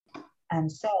And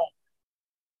so,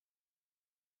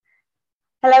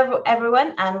 hello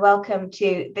everyone, and welcome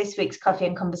to this week's Coffee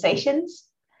and Conversations.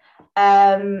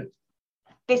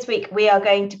 This week we are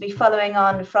going to be following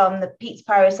on from the Pete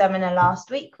Sparrow seminar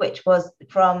last week, which was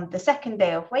from the second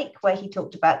day of Wake, where he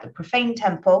talked about the profane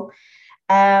temple.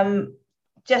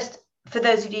 Just for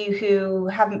those of you who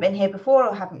haven't been here before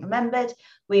or haven't remembered,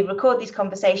 we record these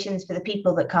conversations for the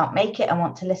people that can't make it and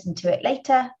want to listen to it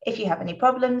later. If you have any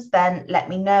problems, then let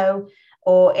me know.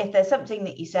 Or if there's something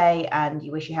that you say and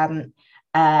you wish you hadn't,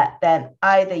 then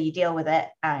either you deal with it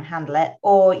and handle it,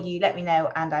 or you let me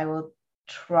know and I will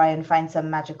try and find some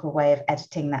magical way of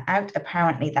editing that out.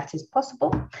 Apparently that is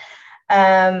possible.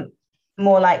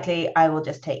 More likely, I will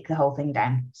just take the whole thing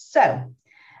down. So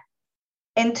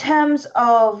in terms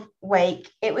of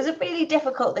Wake, it was really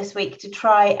difficult this week to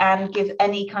try and give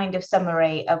any kind of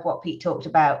summary of what Pete talked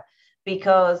about,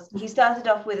 because he started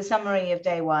off with a summary of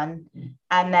day one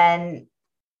and then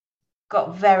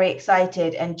got very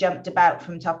excited and jumped about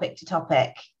from topic to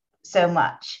topic so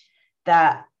much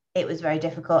that it was very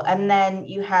difficult. And then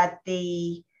you had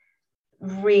the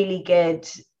really good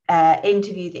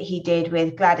interview that he did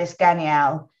with Gladys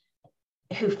Ganiel,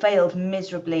 who failed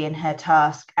miserably in her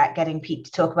task at getting Pete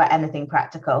to talk about anything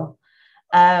practical.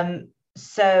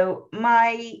 So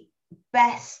my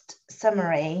best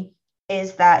summary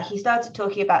is that he started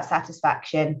talking about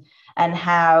satisfaction and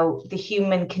how the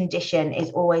human condition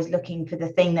is always looking for the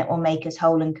thing that will make us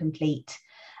whole and complete.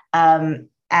 And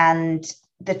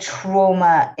the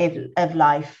trauma of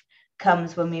life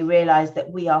comes when we realize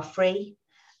that we are free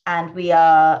and we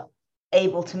are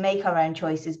able to make our own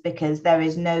choices, because there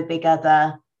is no big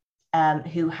other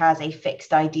who has a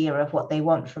fixed idea of what they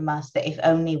want from us, that if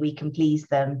only we can please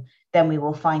them, then we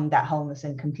will find that wholeness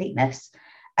and completeness.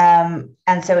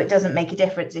 And so it doesn't make a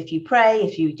difference if you pray,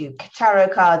 if you do tarot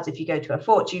cards, if you go to a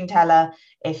fortune teller,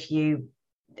 if you,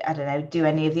 I don't know, do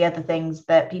any of the other things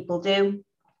that people do.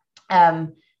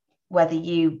 Whether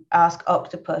you ask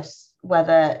Octopus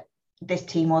whether this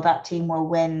team or that team will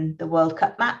win the World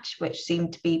Cup match, which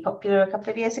seemed to be popular a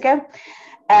couple of years ago.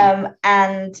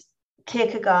 And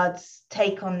Kierkegaard's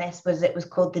take on this was, it was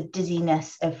called the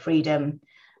dizziness of freedom,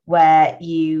 where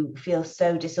you feel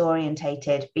so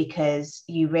disorientated because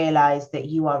you realize that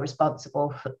you are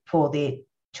responsible for the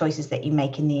choices that you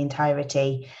make in the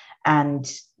entirety,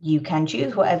 and you can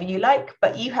choose whatever you like,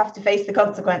 but you have to face the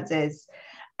consequences.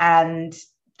 And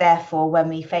therefore, when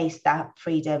we face that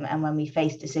freedom and when we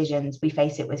face decisions, we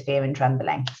face it with fear and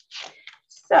trembling.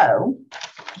 So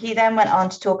he then went on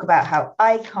to talk about how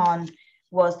Icon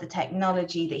was the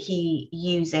technology that he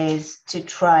uses to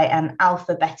try and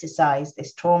alphabetize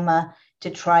this trauma, to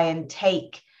try and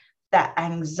take that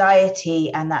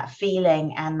anxiety and that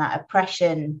feeling and that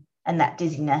oppression and that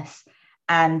dizziness,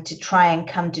 and to try and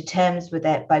come to terms with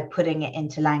it by putting it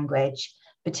into language,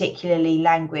 particularly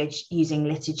language using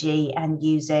liturgy and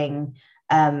using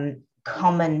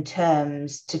common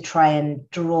terms to try and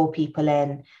draw people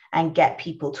in and get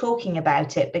people talking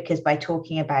about it, because by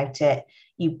talking about it,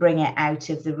 you bring it out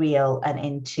of the real and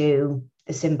into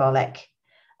the symbolic.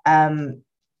 And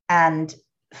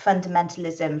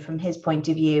fundamentalism, from his point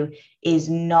of view, is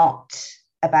not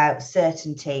about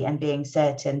certainty and being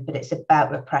certain, but it's about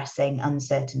repressing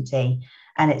uncertainty.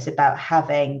 And it's about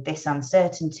having this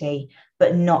uncertainty,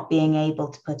 but not being able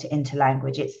to put it into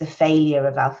language. It's the failure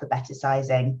of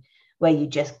alphabetizing, where you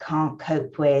just can't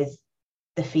cope with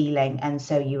the feeling, and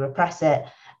so you repress it,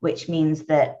 which means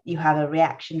that you have a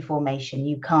reaction formation.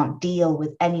 You can't deal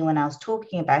with anyone else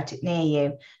talking about it near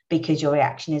you because your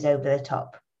reaction is over the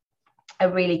top. A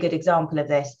really good example of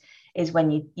this is when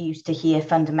you used to hear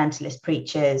fundamentalist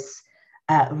preachers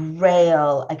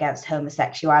rail against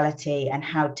homosexuality and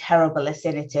how terrible a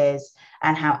sin it is,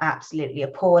 and how absolutely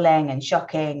appalling and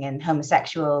shocking, and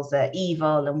homosexuals are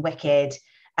evil and wicked.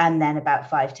 And then about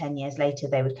 5-10 years later,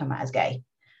 they would come out as gay.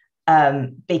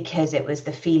 Because it was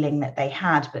the feeling that they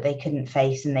had, but they couldn't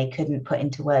face and they couldn't put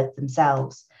into words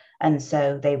themselves. And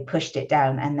so they pushed it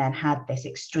down and then had this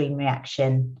extreme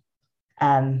reaction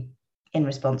in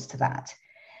response to that.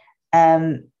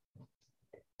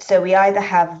 So we either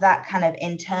have that kind of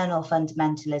internal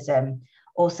fundamentalism,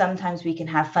 or sometimes we can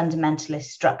have fundamentalist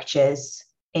structures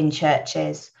in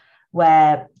churches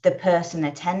where the person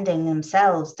attending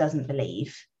themselves doesn't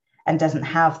believe and doesn't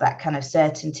have that kind of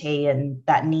certainty and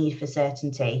that need for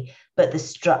certainty, but the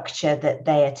structure that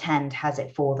they attend has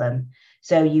it for them.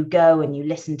 So you go and you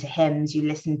listen to hymns, you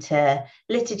listen to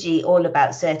liturgy all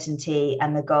about certainty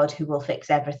and the God who will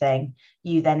fix everything.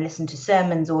 You then listen to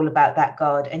sermons all about that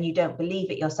God, and you don't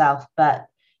believe it yourself, but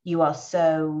you are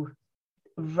so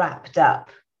wrapped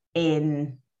up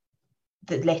in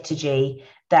the liturgy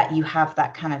that you have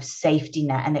that kind of safety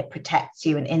net, and it protects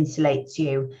you and insulates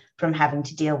you from having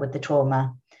to deal with the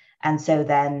trauma. And so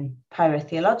then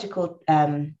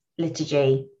pyrotheological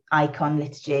liturgy, icon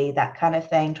liturgy, that kind of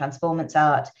thing, transformance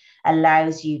art,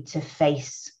 allows you to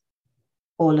face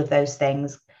all of those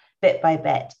things bit by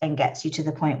bit and gets you to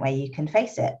the point where you can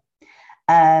face it.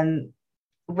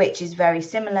 Which is very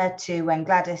similar to when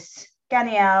Gladys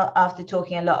Ganial, after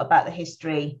talking a lot about the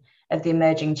history of the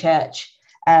emerging church,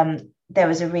 there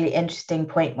was a really interesting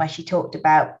point where she talked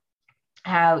about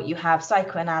how you have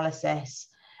psychoanalysis,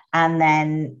 and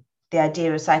then the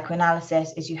idea of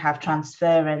psychoanalysis is you have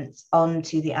transference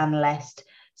onto the analyst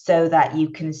so that you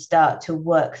can start to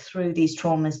work through these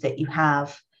traumas that you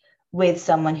have with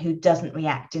someone who doesn't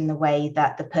react in the way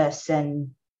that the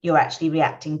person you're actually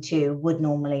reacting to would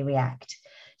normally react.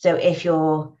 So if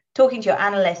you're talking to your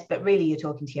analyst, but really you're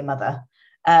talking to your mother,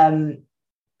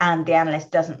 and the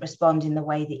analyst doesn't respond in the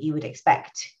way that you would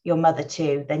expect your mother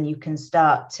to, then you can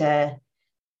start to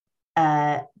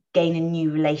gain a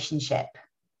new relationship,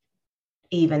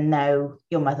 even though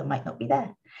your mother might not be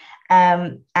there.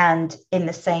 And in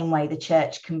the same way, the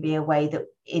church can be a way that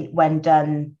when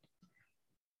done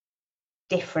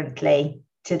differently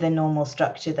to the normal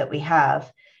structure that we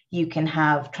have, you can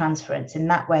have transference in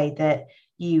that way, that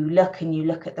you look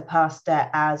at the pastor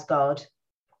as God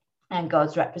and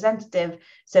God's representative.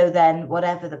 So then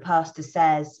whatever the pastor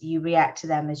says, you react to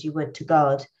them as you would to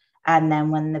God. And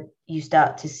then when you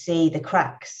start to see the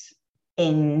cracks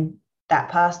in that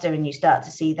pastor, and you start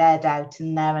to see their doubt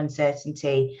and their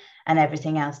uncertainty and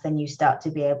everything else, then you start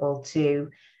to be able to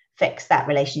fix that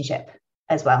relationship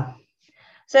as well.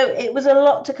 So it was a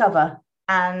lot to cover,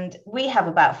 and we have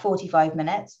about 45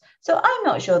 minutes. So I'm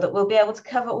not sure that we'll be able to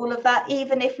cover all of that,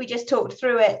 even if we just talked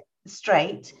through it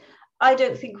straight. I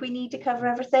don't think we need to cover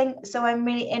everything. So I'm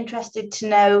really interested to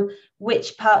know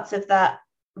which parts of that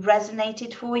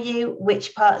resonated for you,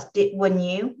 which parts were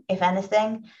new, if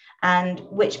anything, and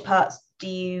which parts do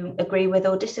you agree with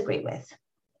or disagree with?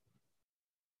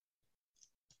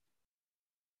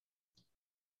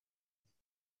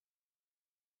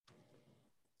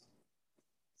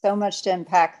 So much to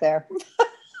unpack there.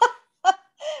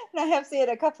 And I have seen it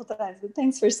a couple times, but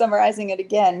thanks for summarizing it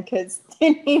again, because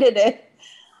they needed it.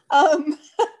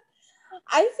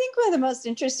 I think one of the most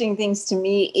interesting things to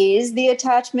me is the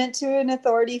attachment to an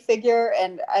authority figure.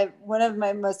 And one of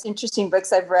my most interesting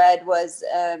books I've read was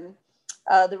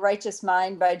The Righteous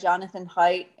Mind by Jonathan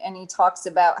Haidt. And he talks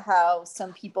about how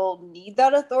some people need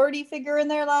that authority figure in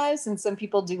their lives and some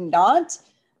people do not.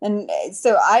 And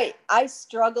so I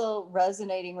struggle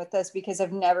resonating with this because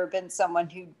I've never been someone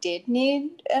who did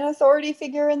need an authority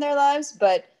figure in their lives,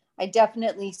 but I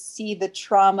definitely see the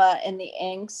trauma and the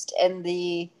angst and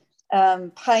the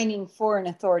pining for an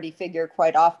authority figure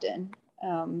quite often,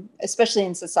 especially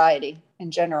in society in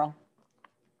general.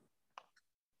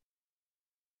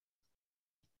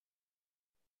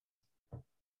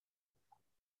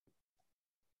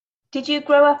 Did you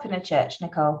grow up in a church,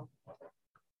 Nicole?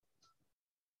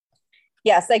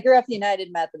 Yes, I grew up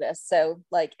United Methodist, so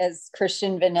like as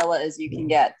Christian vanilla as you can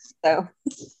get. So,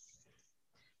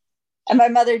 and my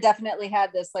mother definitely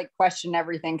had this like question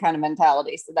everything kind of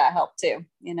mentality, so that helped too,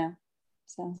 you know.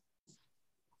 So,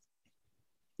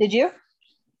 did you?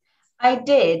 I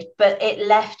did, but it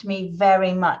left me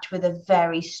very much with a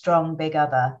very strong big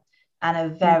other and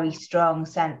a very strong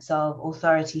sense of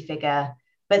authority figure.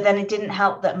 But then it didn't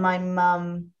help that my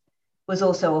mum was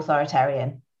also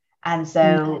authoritarian. And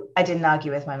so I didn't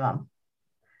argue with my mum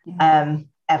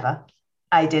ever.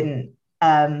 I didn't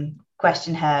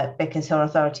question her because her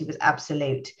authority was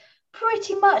absolute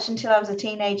pretty much until I was a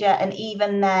teenager. And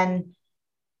even then,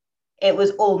 it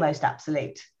was almost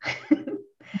absolute.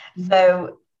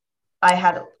 So I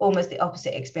had almost the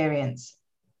opposite experience.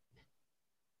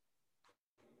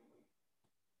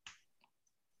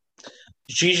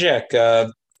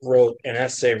 Zizek wrote an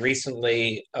essay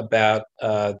recently about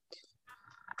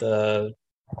the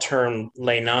term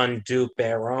Les Noms du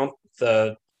Parent,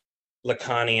 the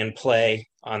Lacanian play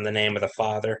on the name of the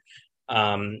father.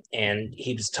 And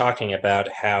he was talking about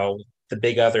how the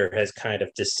big other has kind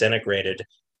of disintegrated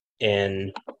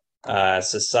in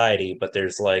society, but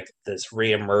there's like this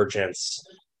reemergence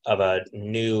of a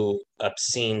new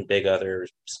obscene big other,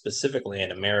 specifically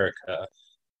in America.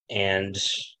 And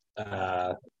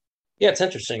yeah, it's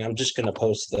interesting. I'm just going to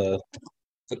post the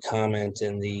comment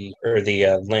in the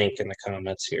link in the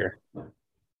comments here.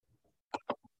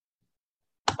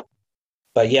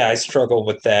 But yeah, I struggle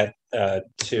with that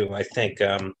too. I think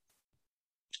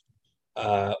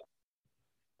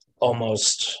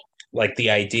almost like the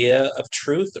idea of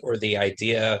truth or the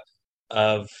idea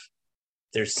of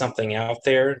there's something out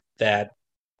there that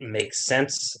makes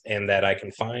sense and that I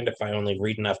can find if I only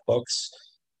read enough books,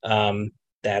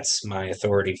 that's my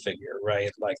authority figure,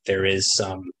 right? Like there is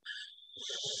some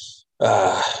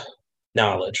uh,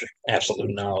 knowledge, absolute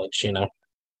knowledge, you know.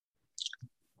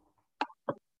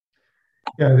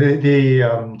 Yeah,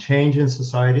 the change in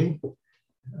society.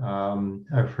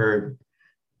 I've heard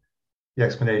the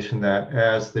explanation that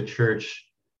as the church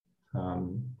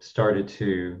started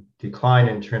to decline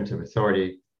in terms of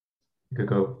authority, you could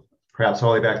go perhaps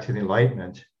all the way back to the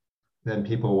Enlightenment. Then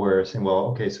people were saying, well,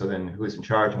 okay, so then who's in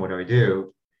charge and what do I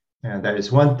do? And that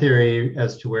is one theory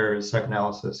as to where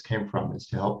psychoanalysis came from, is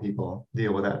to help people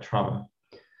deal with that trauma.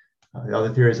 The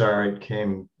other theories are it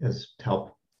came as to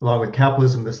help along with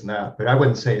capitalism, this and that. But I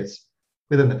wouldn't say it's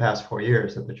within the past 4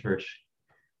 years that the church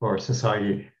or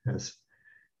society has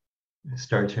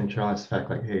started to internalize the fact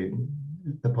like, hey,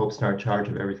 the Pope's not in charge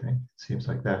of everything. It seems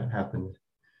like that happened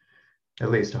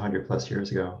at least 100 plus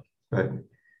years ago. But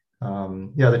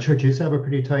yeah, the church used to have a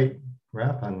pretty tight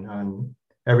wrap on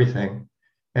everything.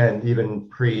 And even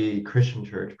pre-Christian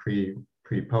church,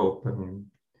 pre-Pope, I mean,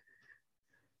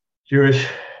 Jewish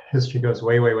history goes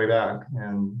way, way, way back.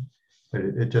 But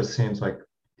it just seems like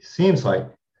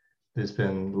there's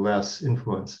been less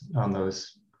influence on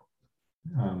those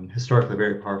historically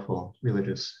very powerful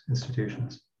religious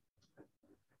institutions.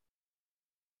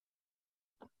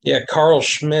 Yeah, Carl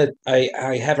Schmitt,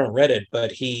 I haven't read it,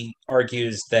 but he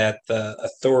argues that the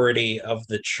authority of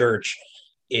the church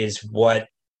is what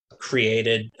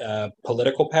created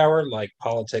political power, like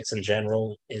politics in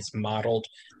general is modeled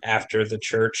after the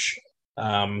church.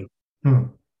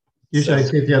 Usually I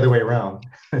see it the other way around.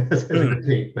 It's a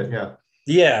critique, but yeah.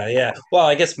 Yeah. Well,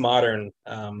 I guess modern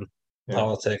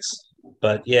politics,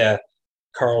 but yeah,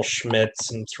 Carl Schmitt,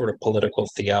 some sort of political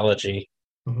theology.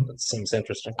 That seems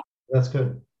interesting. That's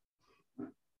good.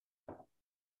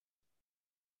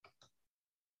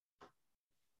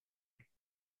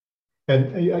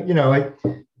 And you know,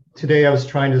 today I was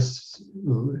trying to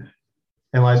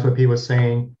analyze what people were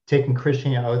saying, taking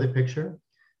Christianity out of the picture.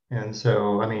 And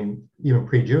so, I mean, even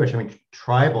pre-Jewish, I mean,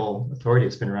 tribal authority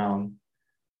has been around,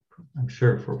 I'm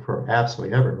sure, for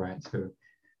absolutely ever, right? So it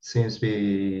seems to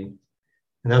be,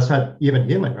 and that's not even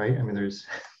human, right? I mean, there's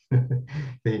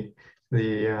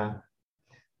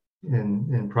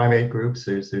in primate groups,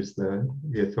 there's the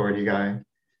authority guy,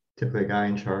 typically a guy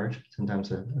in charge,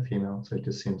 sometimes a female. So it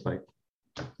just seems like,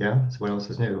 yeah, so what else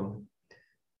is new?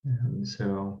 And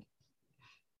so,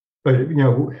 but you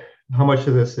know, how much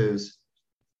of this is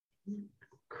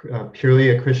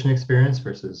purely a Christian experience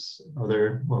versus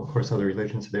other, well, of course, other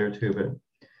religions are there too, but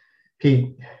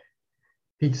Pete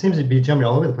seems to be jumping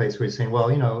all over the place where he's saying,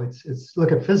 well, you know, it's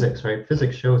look at physics, right?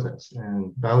 Physics shows us,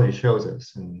 and biology shows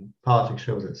us, and politics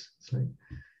shows us. It's like,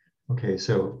 okay,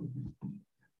 so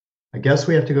I guess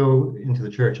we have to go into the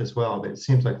church as well, but it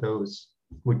seems like those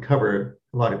would cover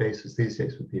a lot of bases these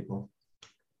days with people.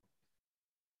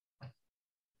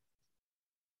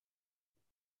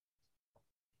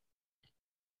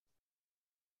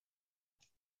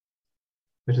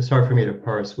 Which is hard for me to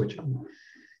parse, which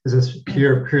is this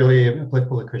purely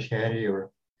applicable to Christianity, or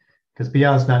because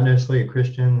Beyond's not necessarily a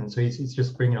Christian, and so he's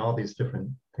just bringing all these different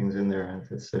things in there, and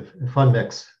it's a fun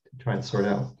mix to try and sort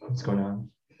out what's going on.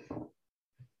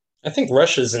 I think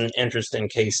Russia's an interesting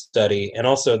case study, and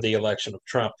also the election of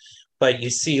Trump. But you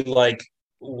see, like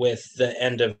with the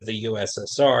end of the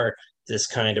USSR, this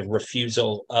kind of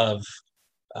refusal of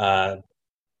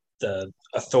the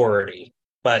authority.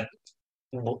 But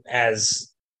as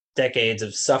decades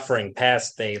of suffering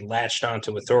passed, they latched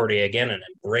onto authority again and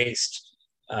embraced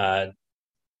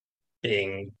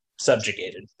being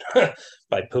subjugated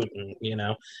by Putin. You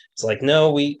know, it's like,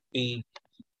 no, we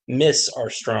miss our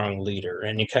strong leader,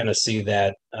 and you kind of see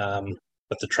that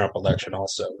with the Trump election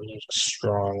also. We need a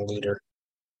strong leader.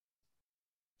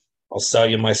 I'll sell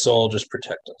you my soul, just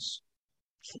protect us.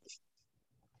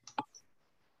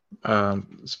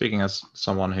 Speaking as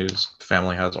someone whose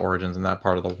family has origins in that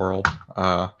part of the world,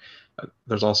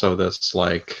 there's also this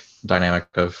like dynamic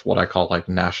of what I call like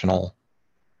national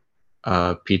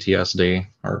PTSD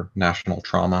or national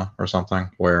trauma or something,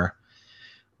 where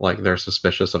like they're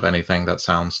suspicious of anything that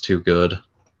sounds too good.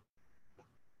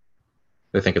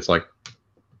 They think it's like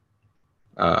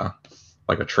a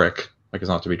trick, like it's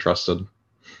not to be trusted.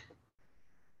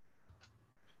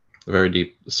 A very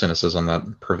deep cynicism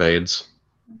that pervades.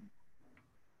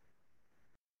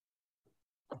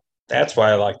 That's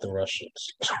why I like the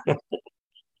Russians.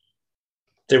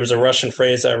 There was a Russian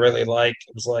phrase I really liked.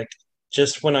 It was like,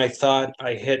 just when I thought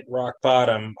I hit rock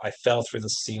bottom, I fell through the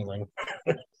ceiling.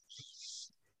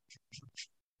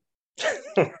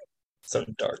 So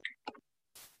dark.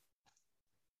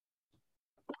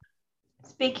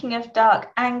 speaking of dark,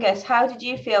 Angus, how did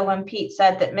you feel when Pete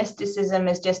said that mysticism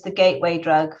is just the gateway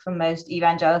drug for most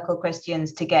evangelical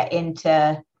Christians to get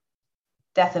into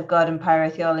death of God and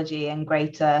pyrotheology in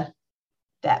greater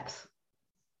depth?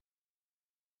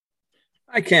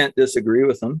 I can't disagree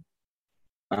with him.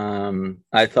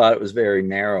 I thought it was very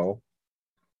narrow,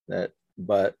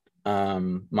 but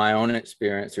my own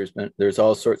experience, there's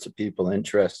all sorts of people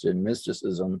interested in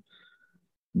mysticism,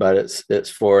 but it's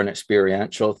for an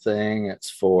experiential thing, it's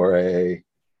for a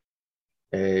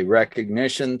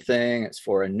recognition thing, it's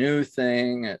for a new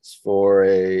thing, it's for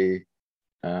a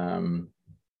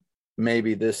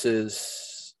maybe this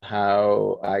is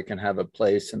how I can have a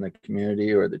place in the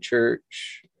community or the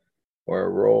church or a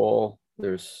role.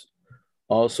 There's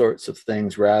all sorts of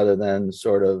things rather than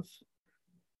sort of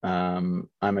I'm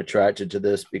attracted to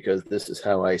this because this is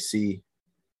how I see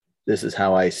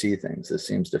things. This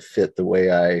seems to fit the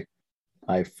way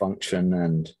I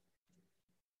function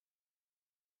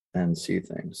and see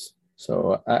things.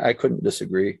 So I couldn't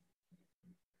disagree.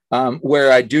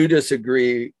 Where I do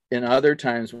disagree in other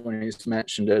times when he's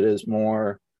mentioned it is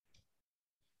more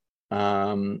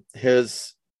so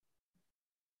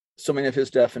many of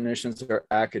his definitions are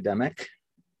academic.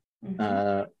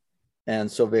 Mm-hmm.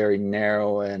 And so very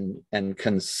narrow and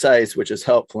concise, which is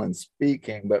helpful in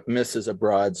speaking, but misses a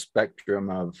broad spectrum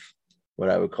of what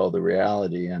I would call the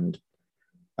reality. And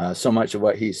so much of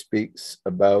what he speaks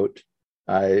about,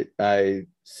 I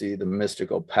see the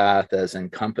mystical path as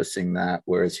encompassing that,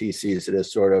 whereas he sees it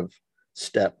as sort of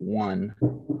step one.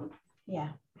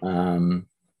 Yeah.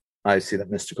 I see the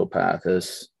mystical path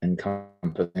as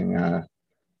encompassing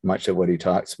much of what he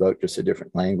talks about, just a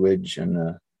different language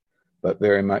and but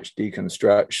very much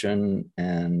deconstruction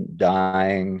and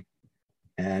dying.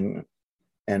 And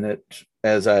it,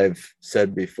 as I've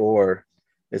said before,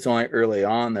 it's only early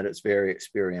on that it's very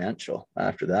experiential.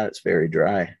 After that, it's very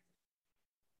dry.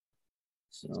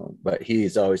 So, but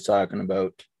he's always talking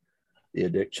about the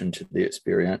addiction to the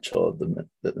experiential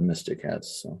that the mystic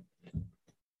has. So.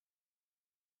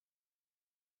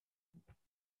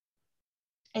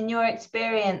 In your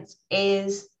experience,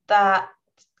 is that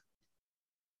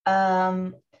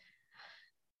do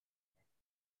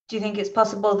you think it's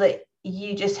possible that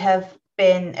you just have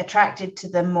been attracted to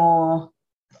the more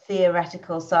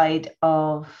theoretical side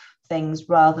of things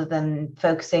rather than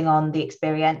focusing on the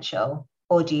experiential?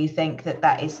 Or do you think that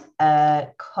that is a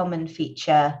common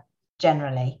feature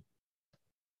generally?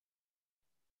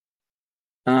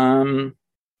 The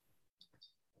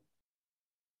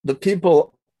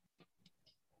people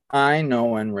I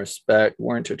know and respect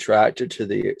weren't attracted to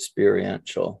the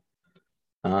experiential.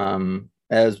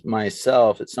 As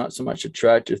myself, it's not so much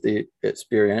attracted to the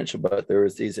experiential, but there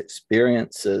was these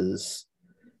experiences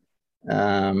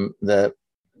that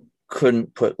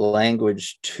couldn't put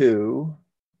language to,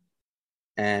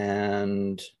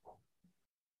 and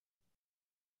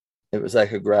it was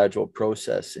like a gradual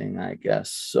processing, I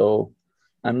guess. So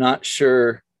I'm not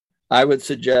sure. I would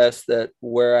suggest that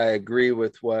where I agree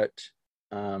with what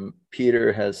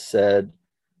Peter has said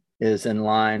is in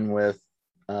line with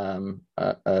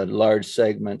a large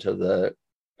segment of the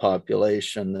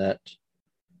population that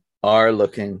are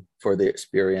looking for the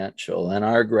experiential and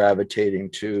are gravitating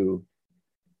to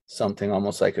something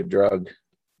almost like a drug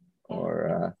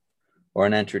or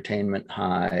an entertainment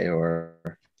high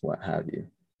or what have you.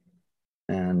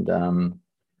 And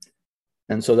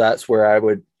so that's where I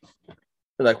would,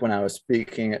 like when I was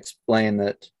speaking, explain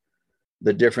that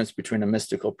the difference between a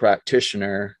mystical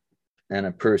practitioner and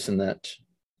a person that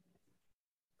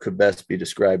could best be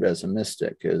described as a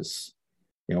mystic is,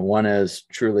 one is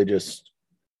truly just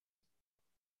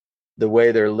the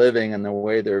way they're living and the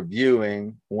way they're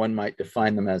viewing. One might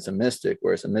define them as a mystic,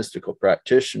 whereas a mystical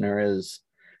practitioner is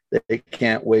they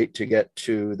can't wait to get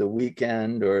to the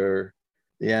weekend or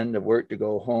the end of work to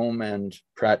go home and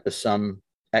practice some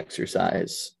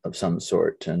exercise of some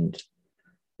sort and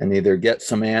either get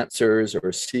some answers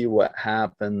or see what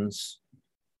happens.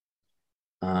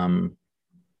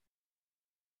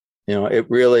 It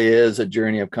really is a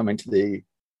journey of coming to the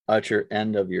utter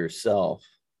end of yourself.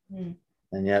 Mm.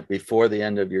 And yet before the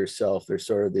end of yourself, there's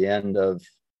sort of the end of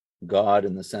God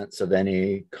in the sense of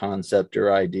any concept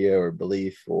or idea or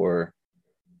belief or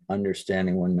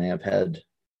understanding one may have had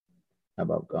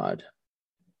about God.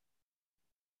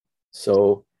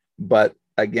 So, but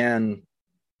again,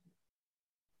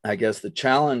 I guess the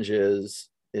challenge is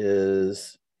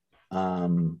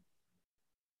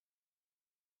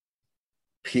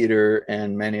Peter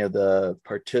and many of the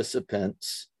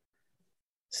participants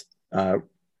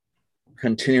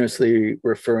continuously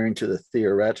referring to the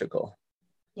theoretical.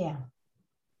 Yeah.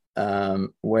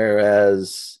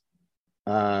 Whereas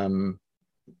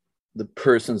the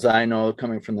persons I know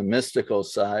coming from the mystical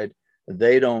side,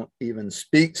 they don't even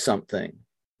speak something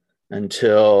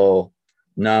until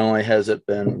not only has it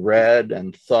been read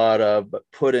and thought of, but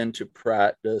put into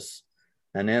practice.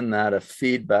 And in that, a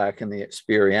feedback in the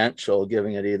experiential,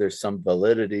 giving it either some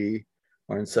validity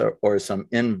or some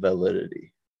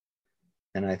invalidity.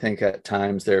 And I think at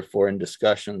times, therefore, in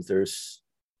discussions, there's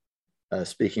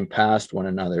speaking past one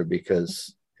another,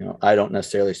 because I don't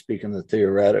necessarily speak in the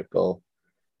theoretical,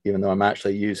 even though I'm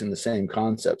actually using the same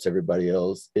concepts everybody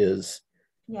else is.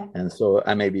 Yeah. And so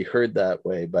I may be heard that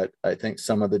way, but I think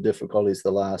some of the difficulties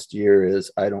the last year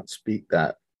is I don't speak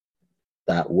that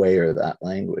way or that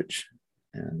language.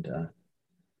 And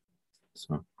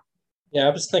so. Yeah,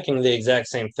 I was thinking the exact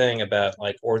same thing about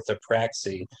like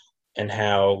orthopraxy and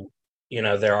how,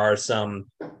 there are some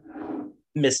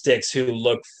mystics who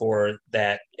look for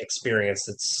that experience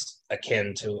that's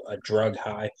akin to a drug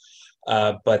high.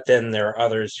 But then there are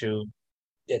others who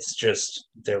it's just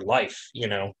their life,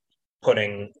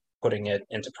 putting it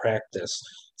into practice.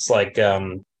 It's like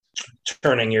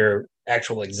turning your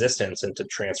actual existence into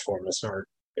transformist art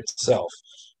itself,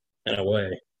 in a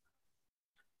way.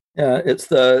 Yeah, it's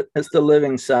the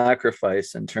living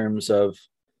sacrifice in terms of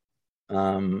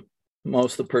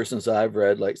most of the persons I've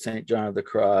read, like St. John of the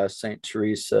Cross, St.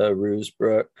 Teresa,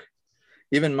 Rusbrook,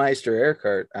 even Meister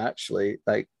Eckhart, actually,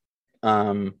 like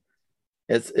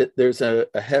there's a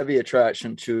heavy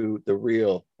attraction to the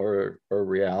real or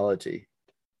reality,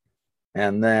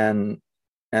 and the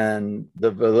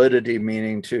validity,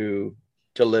 meaning to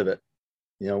live it.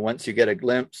 Once you get a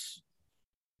glimpse,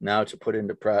 now to put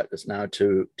into practice, now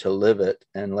to live it,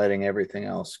 and letting everything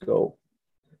else go.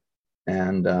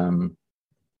 And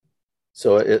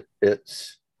so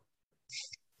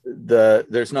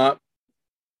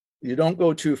you don't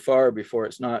go too far before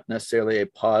it's not necessarily a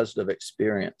positive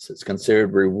experience. It's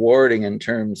considered rewarding in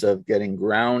terms of getting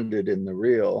grounded in the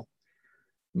real,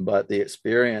 but the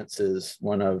experience is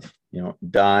one of,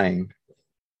 dying,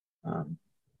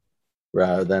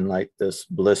 rather than like this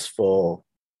blissful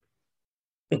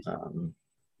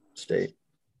state.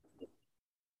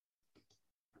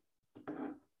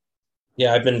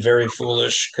 Yeah, I've been very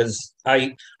foolish because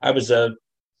I was a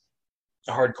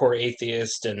hardcore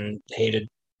atheist and hated,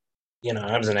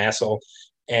 I was an asshole.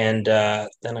 And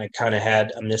then I kind of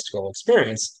had a mystical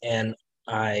experience, and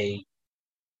I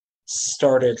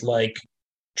started like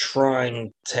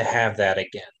trying to have that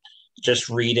again. Just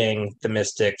reading the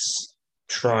mystics,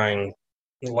 trying,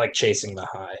 like chasing the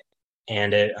high.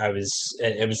 And it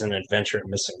was an adventure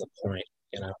missing the point,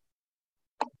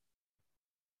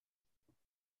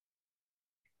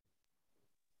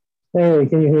 Hey,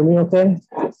 can you hear me okay?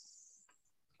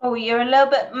 Oh, you're a little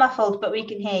bit muffled, but we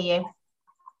can hear you.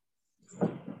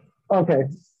 Okay.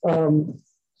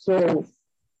 So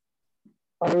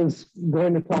I was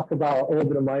going to talk about a little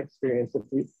bit of my experience,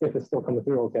 if it's still coming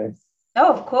through okay.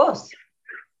 Oh, of course.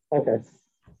 Okay.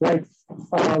 Like,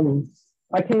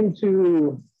 I came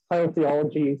to higher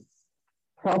theology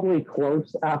probably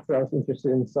close after I was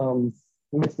interested in some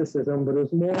mysticism, but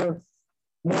it was more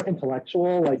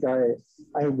intellectual. Like I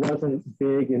wasn't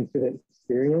big into the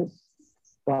experience,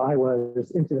 but I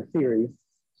was into the theory.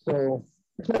 So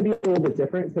it's going to be a little bit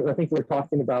different, because I think we're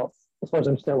talking about, as far as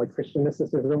I understand, like Christian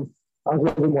mysticism. I was a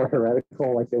little bit more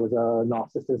heretical, like there was a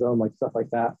Gnosticism, like stuff like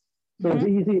that. So it was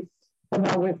easy.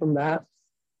 Somehow I went from that,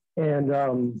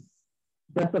 and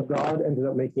Death of God ended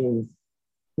up making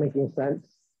sense.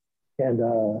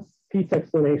 And Pete's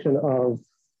explanation of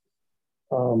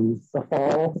the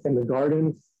fall in the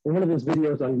garden in one of his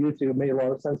videos on YouTube made a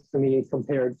lot of sense to me,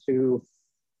 compared to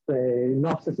the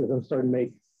Gnosticism started to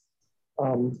make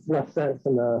less sense,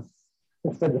 and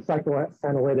instead the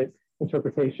psychoanalytic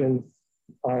interpretation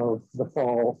of the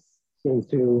fall seemed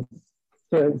to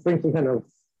bring some kind of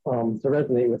to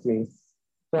resonate with me.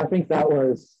 So I think that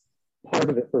was part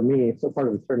of it for me. So part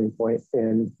of the turning point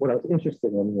in what I was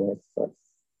interested in anyway. But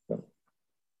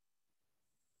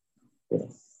yeah.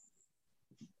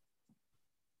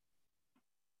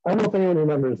 I don't know if anyone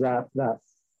remembers that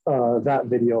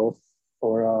video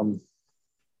or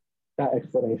that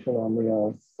explanation on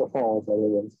the fall, but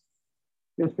it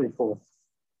was pretty cool.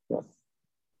 Yeah.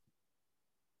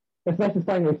 It's nice to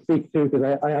finally speak too,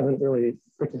 because I haven't really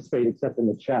participated except in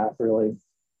the chat really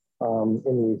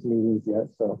in these meetings yet.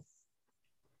 So.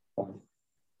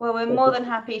 Well, we're more than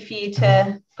happy for you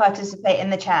to participate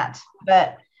in the chat.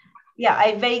 But yeah,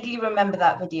 I vaguely remember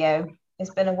that video.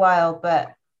 It's been a while,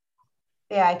 but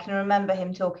yeah, I can remember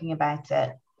him talking about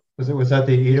it. Was that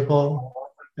the Oedipal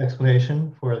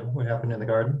explanation for what happened in the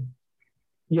garden?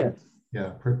 Yes.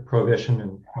 Yeah, prohibition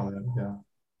and all that. Yeah.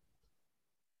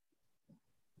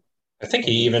 I think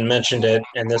he even mentioned it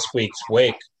in this week's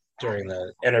Wake during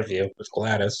the interview with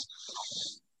Gladys.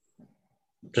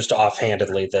 Just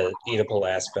offhandedly, the Oedipal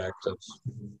aspect of.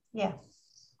 Yeah.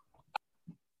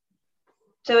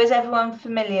 So is everyone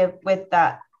familiar with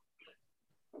that?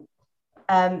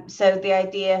 So the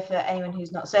idea for anyone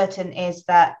who's not certain is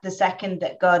that the second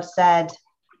that God said,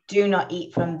 do not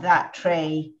eat from that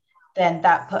tree, then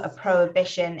that put a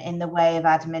prohibition in the way of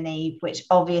Adam and Eve, which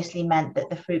obviously meant that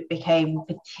the fruit became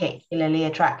particularly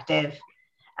attractive.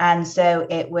 And so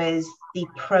it was the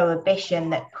prohibition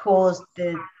that caused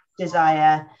the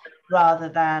desire rather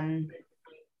than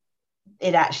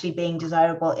it actually being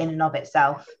desirable in and of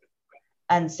itself.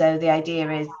 And so the idea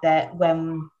is that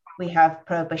when we have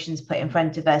prohibitions put in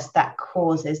front of us, that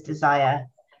causes desire.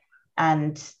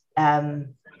 And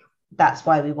that's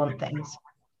why we want things.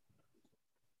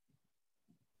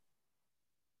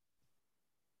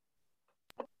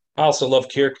 I also love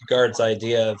Kierkegaard's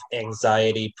idea of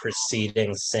anxiety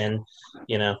preceding sin.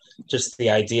 Just the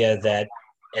idea that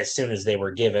as soon as they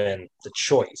were given the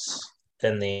choice,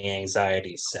 then the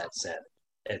anxiety sets in.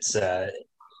 It's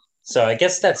so I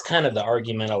guess that's kind of the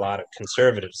argument a lot of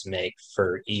conservatives make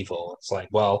for evil. It's like,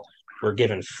 well, we're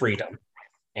given freedom,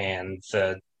 and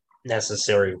the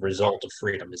necessary result of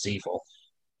freedom is evil.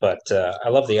 But I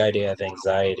love the idea of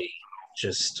anxiety.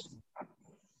 Just you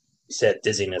said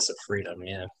dizziness of freedom,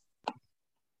 yeah.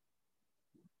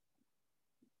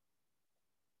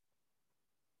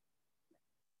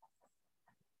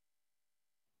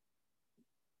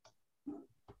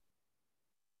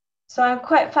 So I'm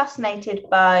quite fascinated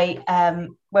by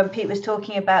when Pete was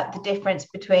talking about the difference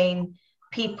between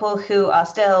people who are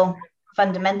still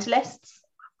fundamentalists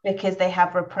because they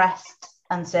have repressed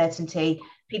uncertainty,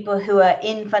 people who are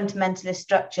in fundamentalist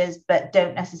structures but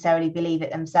don't necessarily believe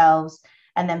it themselves,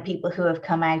 and then people who have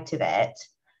come out of it.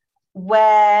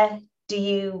 Where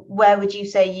would you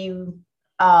say you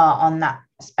are on that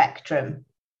spectrum?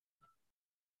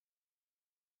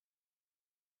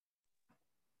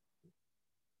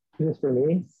 Is for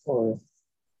me or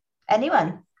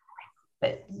anyone?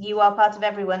 But you are part of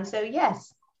everyone, so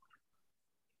yes.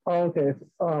 Oh, okay.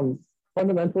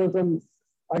 Fundamentalism,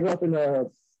 I grew up in a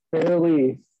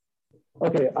fairly, I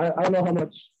don't know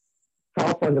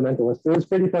how fundamentalist. It was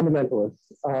pretty fundamentalist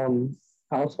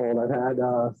household. I've had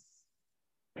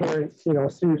parents,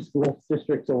 sue school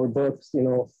districts over books,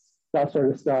 that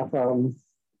sort of stuff,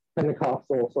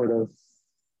 Pentecostal sort of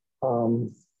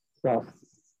stuff.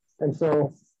 And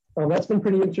so that's been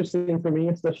pretty interesting for me,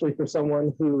 especially for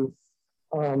someone who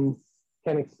can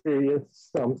experience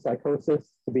some psychosis,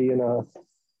 to be in a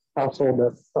household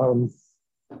that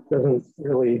doesn't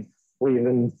really believe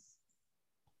in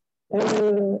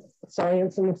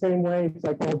science in the same way,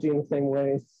 psychology in the same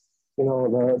way.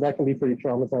 That can be pretty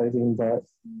traumatizing, but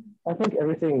I think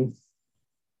everything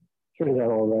turns out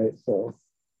all right. So,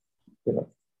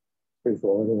 pretty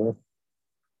cool anyway.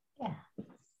 Yeah.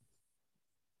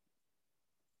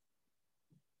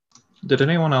 Did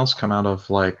anyone else come out of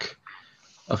like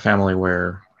a family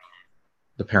where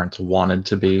the parents wanted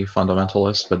to be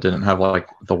fundamentalists but didn't have like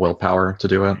the willpower to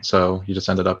do it? So you just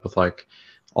ended up with like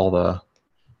all the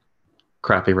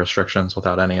crappy restrictions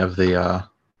without any of the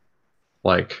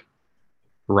like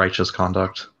righteous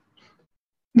conduct.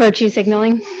 Virtue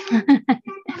signaling.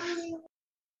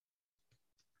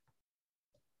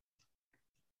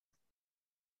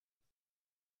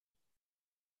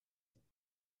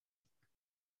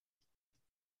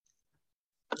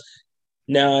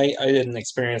 No, I didn't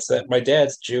experience that. My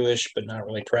dad's Jewish, but not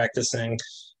really practicing,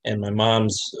 and my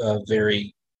mom's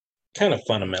very kind of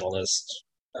fundamentalist,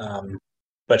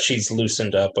 but she's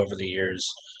loosened up over the years.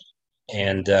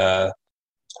 And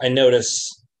I notice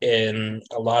in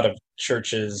a lot of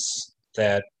churches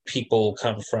that people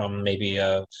come from maybe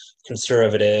a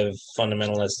conservative,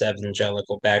 fundamentalist,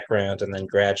 evangelical background, and then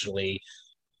gradually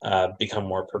become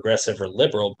more progressive or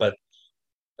liberal, but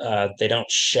they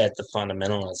don't shed the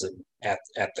fundamentalism at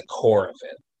the core of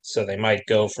it. So they might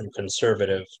go from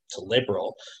conservative to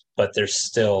liberal, but they're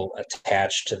still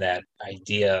attached to that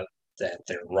idea that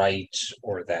they're right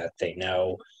or that they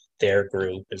know their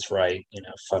group is right,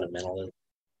 fundamentally.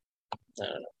 I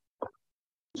don't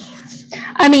know.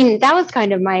 I mean, that was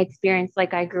kind of my experience.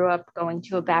 Like, I grew up going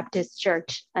to a Baptist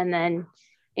church, and then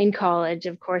in college,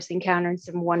 of course, encountered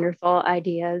some wonderful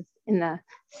ideas in the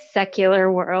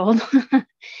secular world.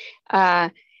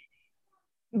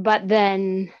 But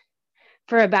then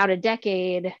for about a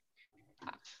decade,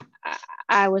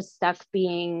 I was stuck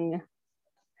being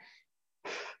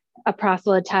a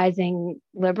proselytizing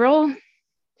liberal.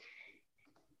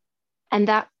 And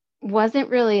that wasn't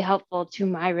really helpful to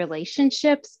my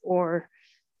relationships or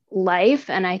life.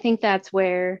 And I think that's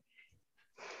where,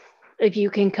 if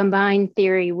you can combine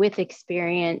theory with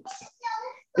experience,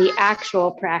 the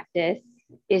actual practice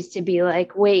is to be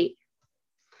like, wait,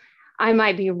 I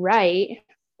might be right,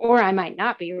 or I might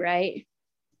not be right,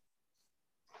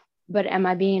 but am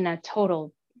I being a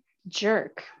total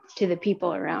jerk to the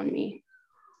people around me?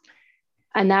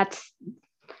 And that's,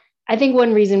 I think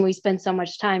one reason we spend so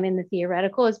much time in the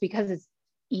theoretical is because it's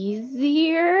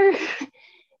easier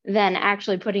than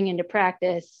actually putting into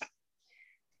practice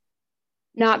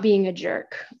not being a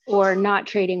jerk or not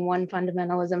trading one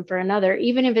fundamentalism for another,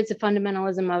 even if it's a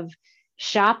fundamentalism of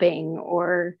shopping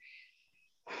or,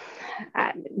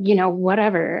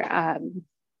 whatever,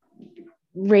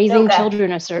 raising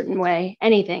children a certain way,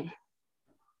 anything.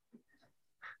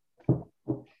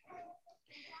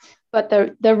 But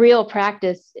the real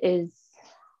practice is,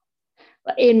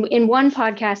 in one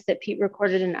podcast that Pete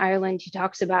recorded in Ireland, he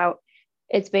talks about,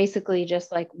 it's basically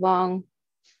just like long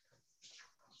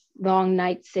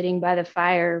nights sitting by the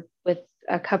fire with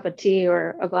a cup of tea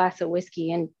or a glass of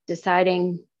whiskey and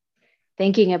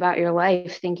thinking about your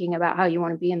life, thinking about how you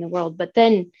want to be in the world. But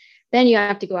then you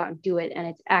have to go out and do it. And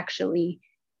it's actually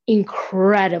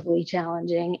incredibly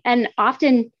challenging and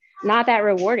often not that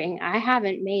rewarding. I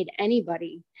haven't made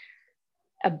anybody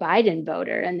a Biden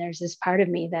voter. And there's this part of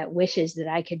me that wishes that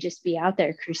I could just be out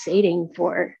there crusading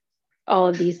for all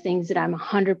of these things that I'm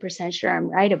 100% sure I'm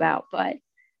right about. But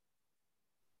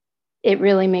it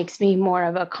really makes me more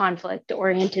of a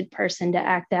conflict-oriented person to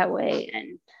act that way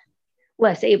and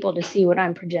less able to see what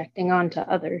I'm projecting onto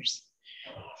others.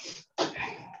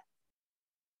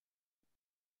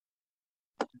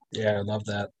 Yeah, I love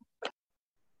that.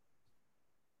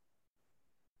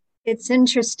 It's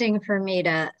interesting for me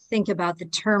to think about the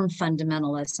term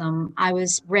fundamentalism. I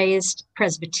was raised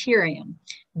Presbyterian,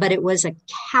 but it was a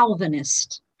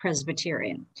Calvinist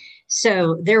Presbyterian.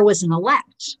 So there was an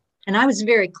elect. And I was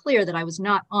very clear that I was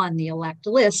not on the elect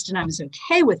list, and I was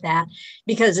okay with that,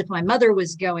 because if my mother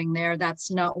was going there, that's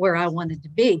not where I wanted to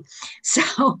be.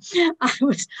 So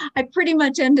I pretty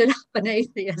much ended up an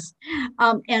atheist.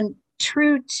 And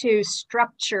true to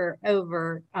structure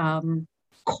over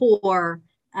core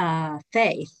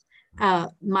faith,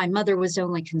 my mother was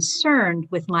only concerned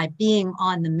with my being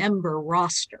on the member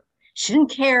roster. She didn't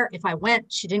care if I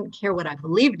went. She didn't care what I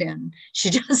believed in.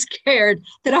 She just cared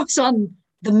that I was on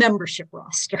the membership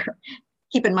roster.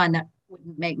 Keep in mind that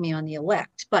wouldn't make me on the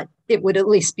elect, but it would at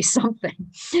least be something.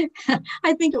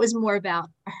 I think it was more about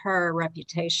her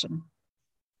reputation.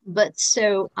 But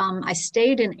so I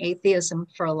stayed in atheism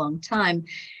for a long time.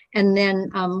 And then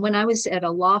when I was at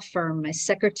a law firm, my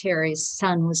secretary's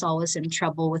son was always in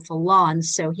trouble with the law. And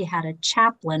so he had a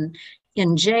chaplain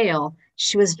in jail.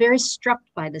 She was very struck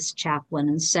by this chaplain.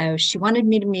 And so she wanted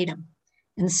me to meet him.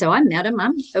 And so I met him.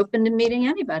 I'm open to meeting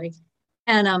anybody.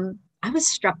 And I was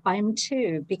struck by him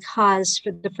too, because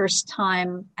for the first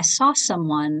time I saw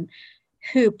someone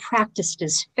who practiced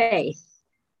his faith,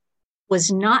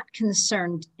 was not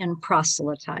concerned in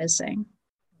proselytizing,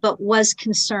 but was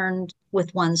concerned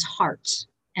with one's heart.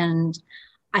 And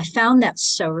I found that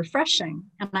so refreshing.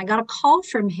 And I got a call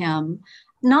from him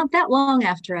not that long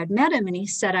after I'd met him. And he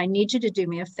said, I need you to do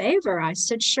me a favor. I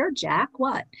said, sure, Jack,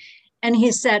 what? And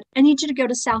he said, I need you to go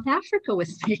to South Africa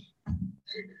with me.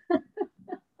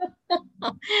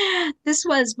 This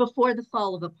was before the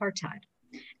fall of apartheid.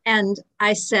 And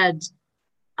I said,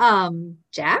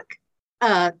 Jack,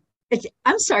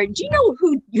 I'm sorry, do you know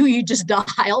who you just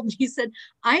dialed? He said,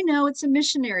 I know it's a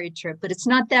missionary trip, but it's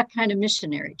not that kind of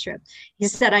missionary trip. He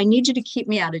said, I need you to keep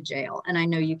me out of jail, and I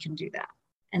know you can do that.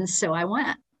 And so I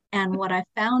went. And what I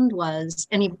found was,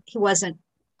 and he wasn't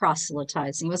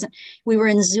proselytizing. We were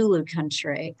in Zulu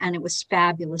country, and it was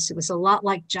fabulous. It was a lot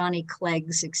like Johnny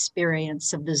Clegg's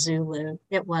experience of the Zulu.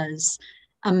 It was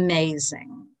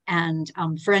amazing. And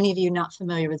for any of you not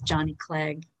familiar with Johnny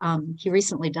Clegg, he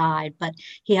recently died, but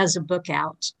he has a book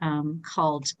out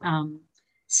called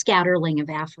Scatterling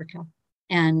of Africa.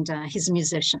 And he's a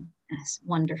musician. It's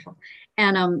wonderful.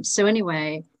 And so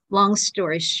anyway, long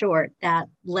story short, that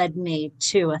led me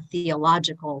to a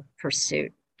theological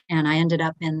pursuit. And I ended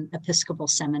up in Episcopal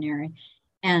Seminary.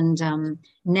 And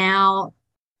now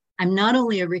I'm not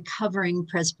only a recovering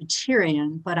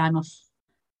Presbyterian, but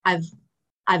I've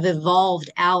evolved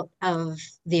out of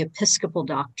the Episcopal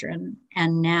doctrine.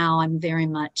 And now I'm very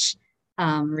much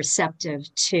receptive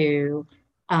to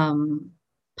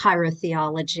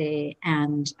pyrotheology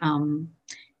and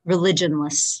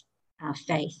religionless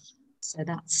faith. So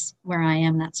that's where I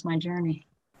am. That's my journey.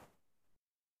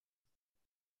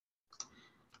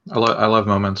 I love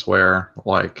moments where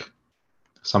like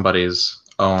somebody's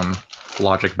own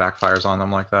logic backfires on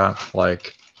them like that.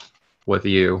 Like with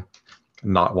you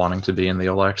not wanting to be in the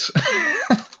elect.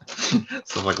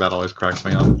 Stuff like that always cracks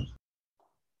me up.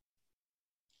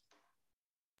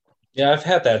 Yeah, I've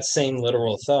had that same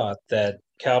literal thought that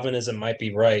Calvinism might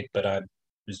be right, but I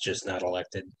was just not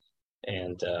elected.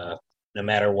 And no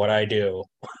matter what I do,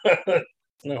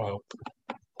 no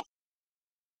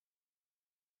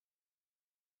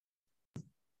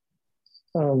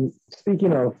hope.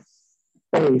 Speaking of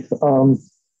faith,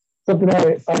 something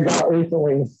I got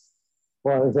recently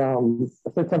was I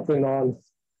said something on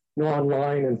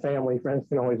online, and family friends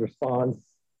can always respond.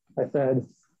 I said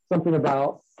something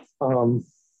about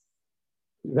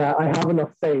that I have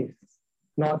enough faith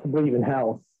not to believe in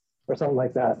hell or something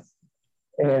like that.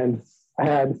 And I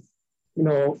had,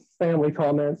 family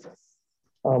comments.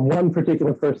 One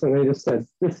particular person, they just said,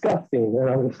 disgusting. And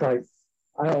I was just like,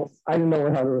 I didn't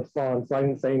know how to respond, so I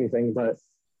didn't say anything, but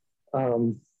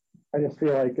I just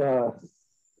feel like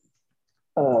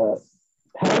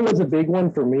hell was a big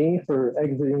one for me for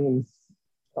exiting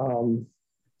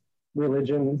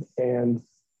religion. And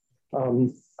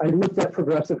I looked at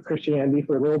progressive Christianity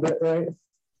for a little bit, right?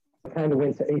 I kind of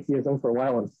went to atheism for a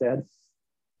while instead.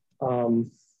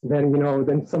 Then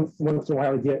once in a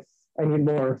while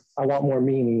I want more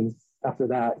meaning after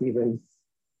that, even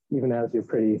as you're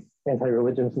pretty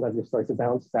anti-religion, sometimes you start to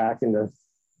bounce back into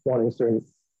wanting certain,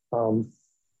 to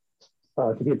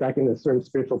get back into certain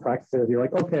spiritual practices. You're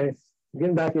like, okay, I'm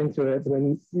getting back into it, but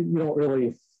then you don't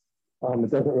really,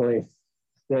 it doesn't really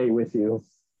stay with you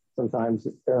sometimes.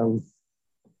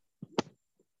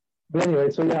 But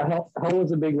anyway, so yeah, hell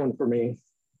was a big one for me.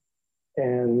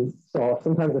 And so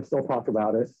sometimes I still talk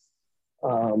about it.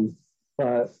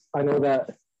 But I know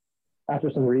that after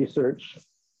some research,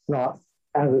 not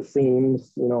as it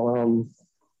seems,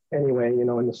 anyway,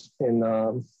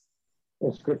 in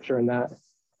scripture and that,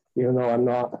 even though I'm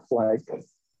not like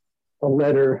a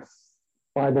letter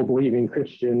Bible believing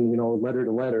Christian, letter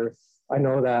to letter, I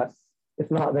know that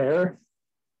it's not there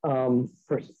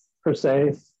per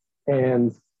se.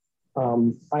 And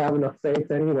I have enough faith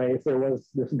anyway, if there was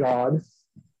this God,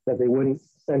 that they wouldn't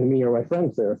send me or my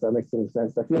friends there, if that makes any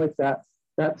sense. I feel like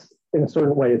that's in a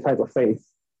certain way a type of faith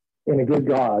in a good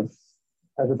God,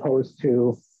 as opposed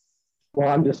to, well,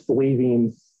 I'm just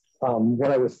believing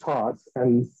what I was taught,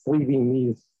 and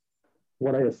believing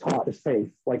what I was taught is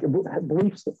faith. Like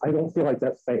beliefs, I don't feel like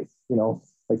that's faith,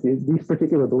 like these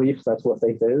particular beliefs, that's what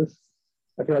faith is.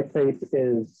 I feel like faith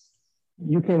is,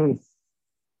 you can,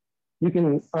 I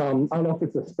don't know if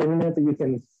it's a spin it, but you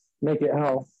can make it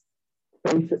how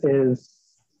faith is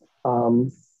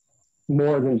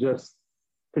more than just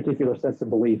particular sets of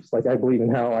beliefs. Like I believe in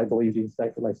hell, I believe Jesus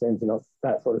died for my sins,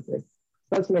 that sort of thing.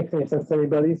 That doesn't make any sense to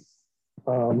anybody.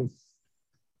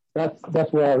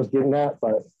 That's where I was getting at,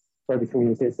 but it's hard to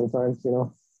communicate sometimes,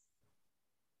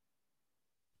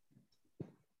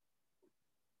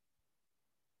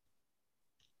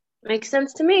 Makes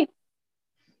sense to me.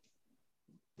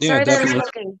 Yeah, Sorry that I'm definitely.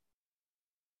 talking.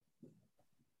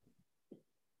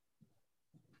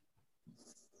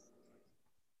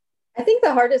 I think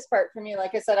the hardest part for me,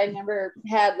 like I said, I never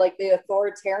had like the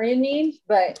authoritarian need,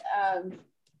 but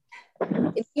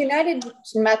the United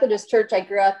Methodist Church I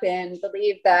grew up in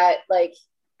believed that like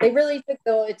they really took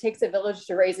the "it takes a village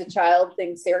to raise a child"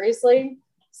 thing seriously.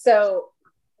 So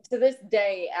to this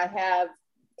day, I have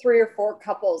 3 or 4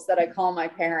 couples that I call my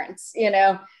parents,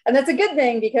 and that's a good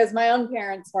thing because my own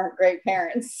parents weren't great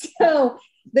parents. So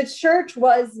the church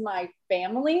was my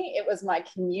family. It was my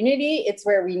community. It's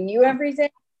where we knew everything.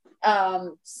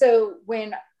 So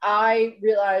when I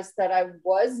realized that I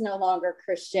was no longer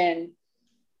Christian,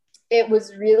 it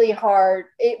was really hard.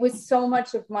 It was so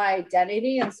much of my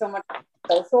identity and so much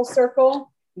social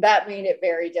circle that made it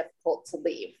very difficult to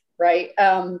leave, right?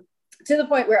 To the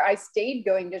point where I stayed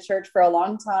going to church for a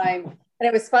long time. And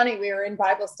it was funny, we were in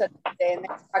Bible study today and they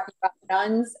were talking about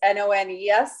nuns,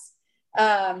 N-O-N-E-S,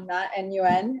 not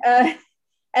N-U-N.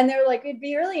 And they're like, it'd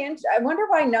be really interesting. I wonder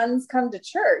why nuns come to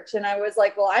church. And I was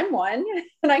like, well, I'm one.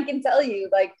 And I can tell you,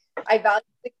 like, I value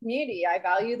the community. I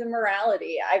value the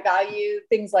morality. I value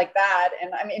things like that.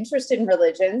 And I'm interested in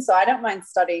religion. So I don't mind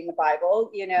studying the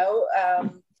Bible,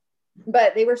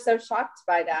 but they were so shocked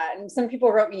by that. And some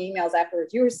people wrote me emails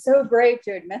afterwards. You were so brave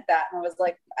to admit that. And I was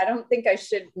like, I don't think I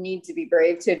should need to be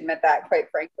brave to admit that, quite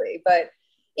frankly. But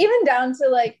even down to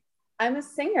like, I'm a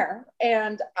singer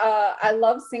and I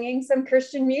love singing some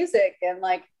Christian music. And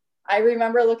like, I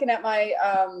remember looking at my,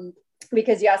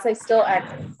 because yes, I still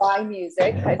buy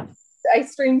music. I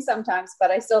stream sometimes,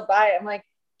 but I still buy it. I'm like,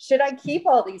 should I keep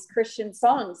all these Christian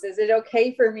songs? Is it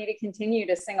okay for me to continue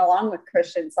to sing along with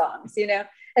Christian songs?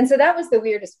 And so that was the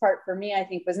weirdest part for me, I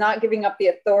think, was not giving up the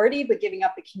authority, but giving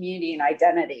up the community and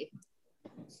identity.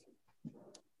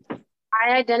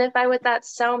 I identify with that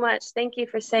so much. Thank you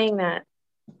for saying that.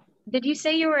 Did you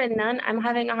say you were a nun? I'm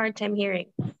having a hard time hearing.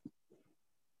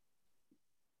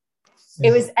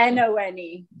 It was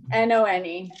N-O-N-E,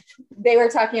 N-O-N-E. They were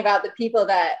talking about the people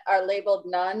that are labeled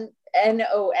nun,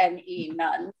 N-O-N-E,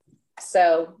 nun.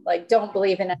 So like, don't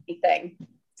believe in anything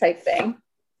type thing.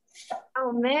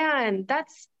 Oh man,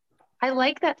 I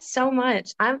like that so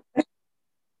much.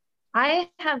 I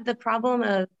have the problem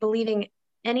of believing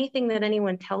anything that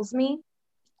anyone tells me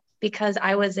because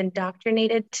I was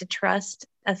indoctrinated to trust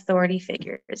authority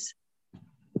figures.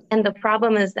 And the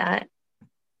problem is that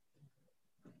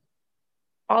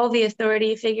all the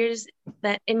authority figures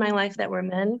that in my life that were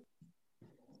men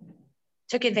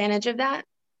took advantage of that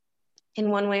in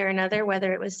one way or another,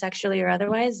 whether it was sexually or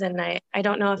otherwise. And I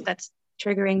don't know if that's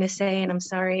triggering to say, and I'm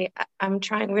sorry. I'm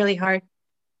trying really hard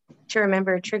to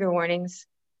remember trigger warnings.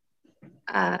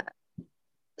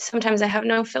 Sometimes I have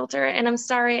no filter, and I'm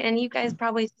sorry, and you guys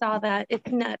probably saw that.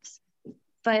 It's nuts.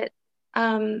 But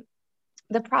the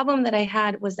problem that I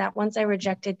had was that once I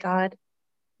rejected God,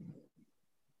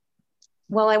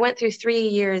 well, I went through 3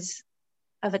 years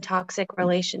of a toxic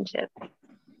relationship.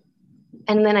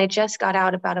 And then I just got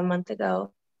out about a month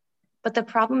ago. But the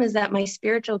problem is that my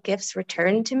spiritual gifts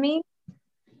returned to me.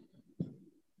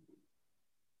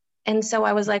 And so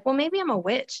I was like, well, maybe I'm a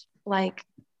witch, like,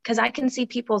 because I can see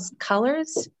people's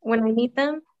colors when I meet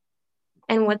them.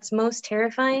 And what's most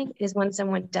terrifying is when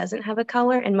someone doesn't have a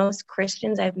color. And most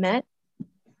Christians I've met,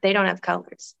 they don't have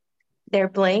colors. They're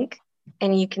blank,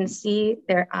 and you can see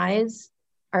their eyes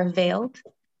are veiled,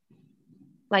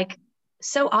 like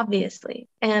so obviously.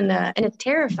 And it's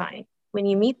terrifying. When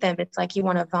you meet them, it's like you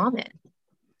want to vomit.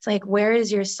 It's like, where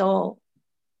is your soul?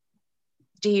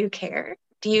 Do you care?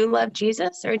 Do you love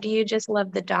Jesus, or do you just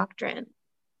love the doctrine?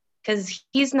 Because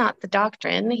he's not the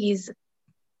doctrine. He's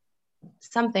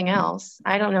something else.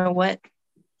 I don't know what.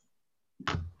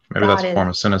 Maybe that's a form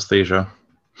of synesthesia.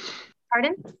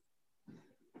 Pardon?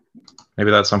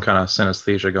 Maybe that's some kind of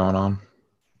synesthesia going on.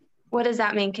 What does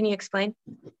that mean? Can you explain?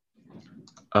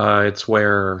 It's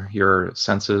where your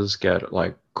senses get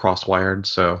like cross-wired.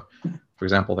 So, for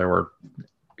example, there were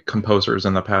composers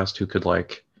in the past who could,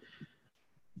 like,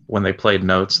 when they played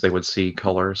notes, they would see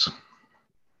colors.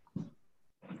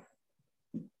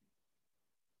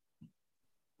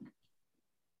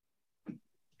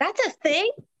 That's a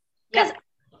thing? Yeah.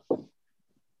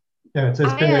 Yeah, it's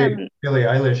Billie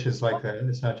Eilish is like that.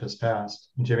 It's not just past.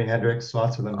 Jimi Hendrix,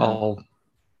 lots of them.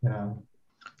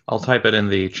 I'll type it in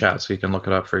the chat so you can look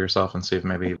it up for yourself and see if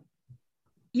maybe.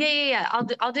 Yeah.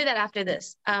 I'll do that after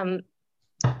this.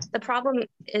 The problem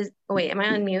is, wait, am I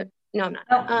on mute? No, I'm not.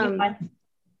 You're fine.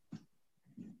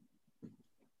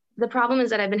 The problem is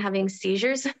that I've been having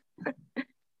seizures,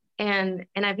 and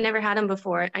I've never had them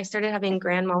before. I started having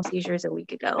grand mal seizures a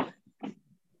week ago,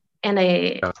 and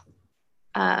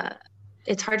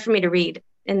it's hard for me to read,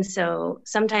 and so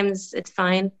sometimes it's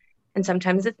fine, and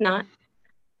sometimes it's not.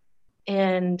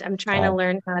 And I'm trying to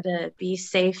learn how to be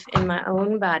safe in my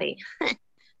own body,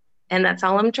 and that's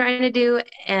all I'm trying to do.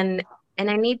 And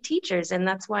I need teachers, and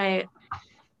that's why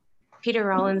Peter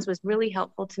Rollins was really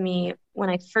helpful to me when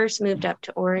I first moved up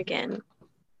to Oregon.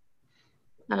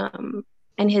 And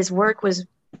his work was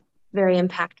very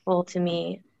impactful to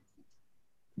me.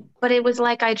 But it was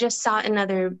like I just saw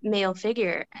another male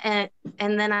figure. And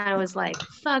then I was like,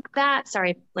 fuck that.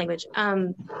 Sorry, language. I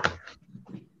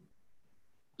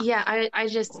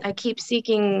keep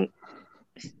seeking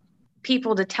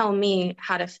people to tell me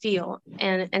how to feel.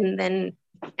 And then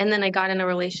I got in a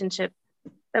relationship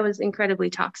that was incredibly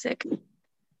toxic,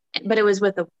 but it was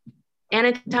with an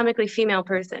anatomically female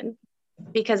person,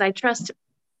 because I trust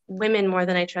women more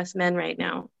than I trust men right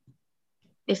now,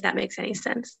 if that makes any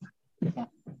sense.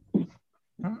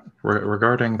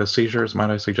 Regarding the seizures, might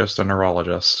I suggest a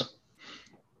neurologist?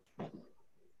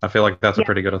 I feel like that's a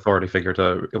pretty good authority figure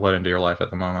to let into your life at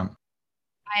the moment.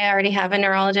 I already have a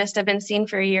neurologist. I've been seen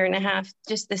for a year and a half.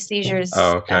 Just the seizures.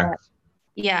 Oh, okay.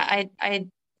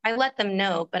 I let them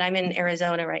know, but I'm in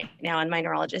Arizona right now, and my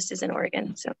neurologist is in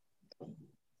Oregon. So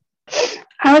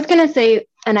I was going to say,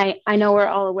 and I know we're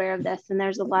all aware of this, and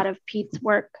there's a lot of Pete's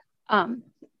work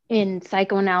in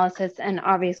psychoanalysis, and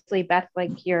obviously, Beth,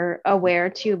 like, you're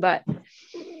aware too, but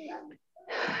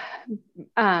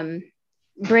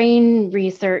brain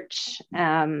research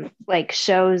like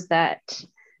shows that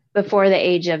before the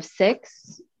age of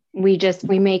 6, we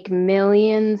make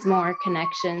millions more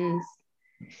connections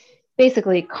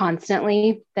basically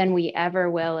constantly than we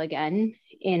ever will again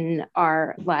in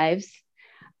our lives.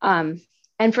 And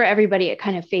And for everybody, it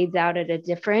kind of fades out at a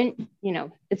different, you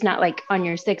know, it's not like on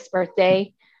your 6th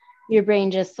birthday, your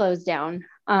brain just slows down.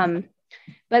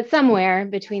 But somewhere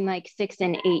between like 6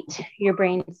 and 8, your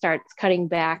brain starts cutting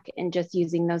back and just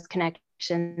using those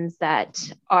connections that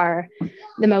are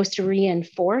the most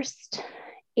reinforced.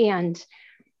 And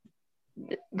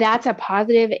that's a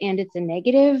positive and it's a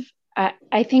negative.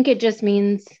 I think it just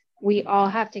means we all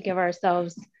have to give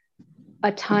ourselves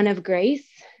a ton of grace.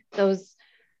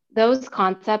 Those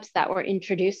concepts that were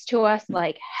introduced to us,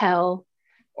 like hell,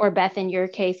 or Beth, in your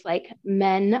case, like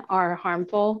men are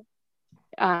harmful,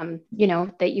 you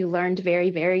know, that you learned very,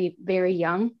 very, very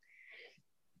young.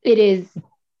 It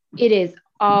is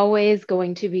always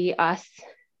going to be us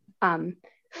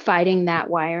fighting that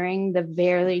wiring, the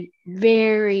very,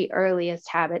 very earliest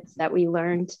habits that we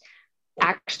learned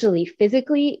actually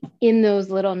physically in those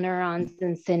little neurons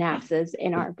and synapses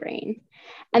in our brain.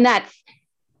 And that's,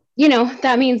 you know,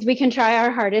 that means we can try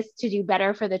our hardest to do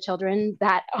better for the children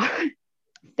that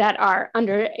are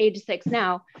under age 6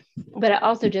 now, but it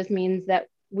also just means that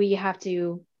we have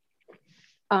to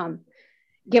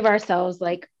give ourselves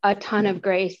like a ton of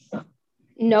grace.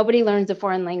 Nobody learns a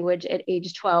foreign language at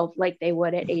age 12 like they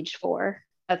would at age 4.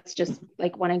 That's just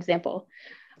like one example.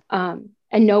 And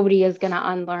nobody is going to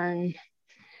unlearn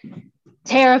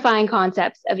terrifying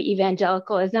concepts of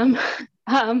evangelicalism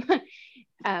at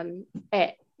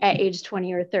age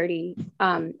 20 or 30,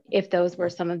 if those were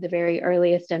some of the very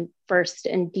earliest and first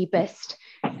and deepest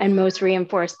and most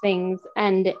reinforced things.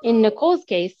 And in Nicole's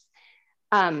case,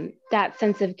 that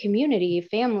sense of community,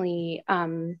 family,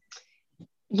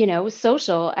 you know,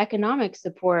 social, economic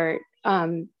support,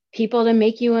 people to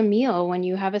make you a meal when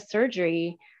you have a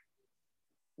surgery,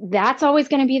 that's always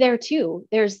going to be there too.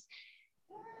 There's,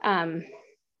 and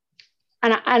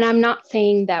I'm not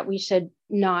saying that we should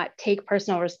not take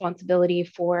personal responsibility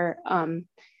for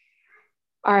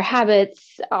our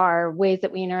habits, our ways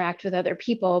that we interact with other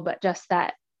people, but just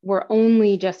that we're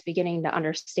only just beginning to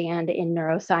understand in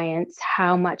neuroscience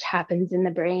how much happens in the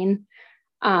brain.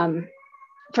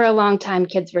 For a long time,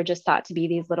 kids were just thought to be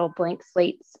these little blank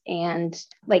slates, and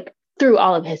like through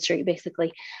all of history,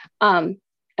 basically.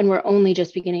 And we're only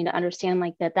just beginning to understand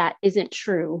like that isn't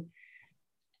true.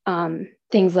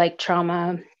 Things like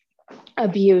trauma,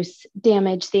 abuse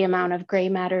damage the amount of gray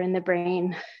matter in the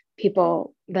brain.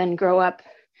 People then grow up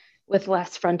with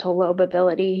less frontal lobe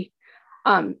ability.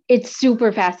 It's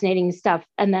super fascinating stuff.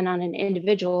 And then on an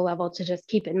individual level, to just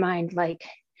keep in mind, like,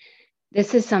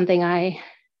 this is something I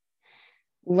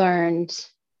learned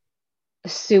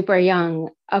super young.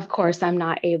 Of course, I'm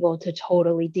not able to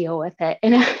totally deal with it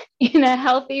in a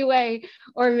healthy way.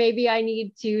 Or maybe I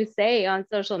need to say on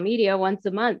social media once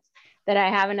a month that I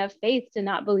have enough faith to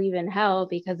not believe in hell,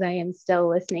 because I am still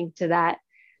listening to that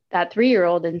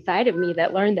 3-year-old inside of me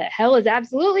that learned that hell is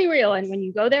absolutely real. And when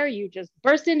you go there, you just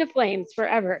burst into flames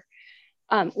forever,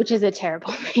 which is a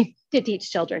terrible thing to teach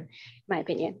children, in my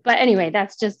opinion. But anyway,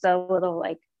 that's just a little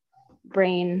like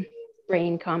brain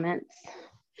comments.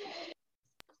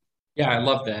 Yeah, I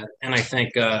love that. And I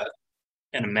think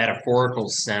in a metaphorical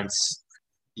sense,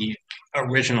 the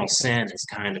original sin is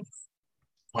kind of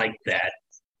like that.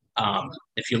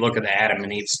 If you look at the Adam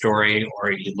and Eve story,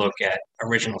 or you look at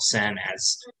original sin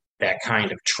as that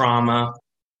kind of trauma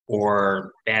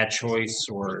or bad choice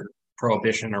or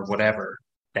prohibition or whatever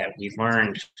that we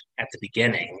learned at the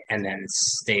beginning, and then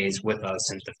stays with us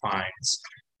and defines,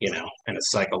 you know, in a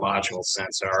psychological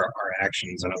sense, our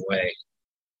actions in a way.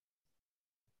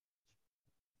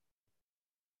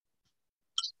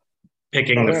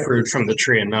 Picking the fruit from the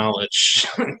tree of knowledge,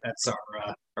 that's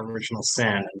our original sin,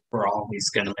 and we're always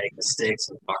going to make mistakes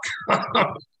and fuck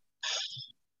up.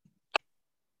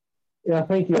 Yeah,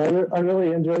 thank you. I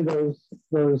really enjoyed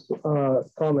those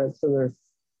comments, and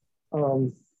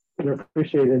they're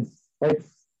appreciated. Like,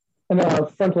 and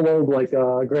frontal lobe, like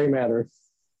gray matter, I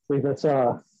believe that's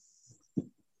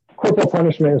corporal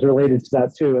punishment is related to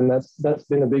that too, and that's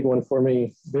been a big one for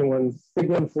me. Big one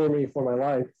for me for my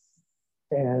life,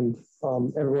 and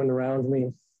everyone around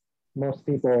me, most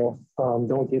people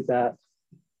don't get that.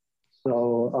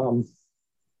 So,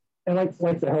 and like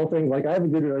the whole thing, like I have a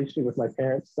good relationship with my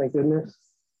parents, thank goodness.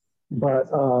 But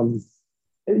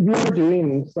you're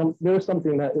doing there's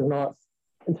something that is not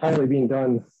entirely being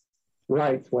done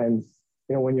right when,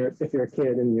 you know, if you're a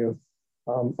kid and you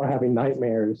are having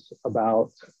nightmares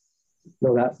about, you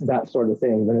know, that sort of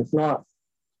thing, then it's not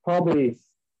probably,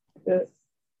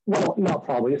 well, not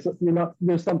probably,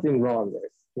 there's something wrong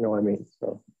there, you know what I mean?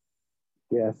 So,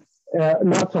 yeah,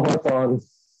 not to harp on,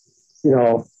 you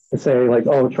know, to say like,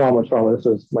 oh, trauma, this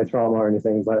was my trauma or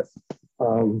anything, but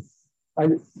I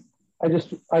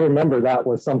remember that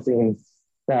was something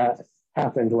that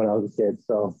happened when I was a kid.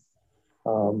 So,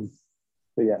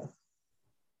 but yeah.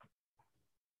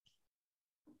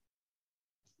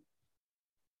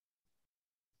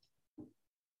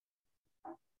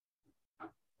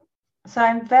 So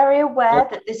I'm very aware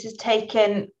that this has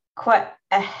taken quite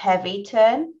a heavy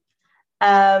turn.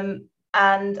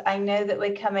 And I know that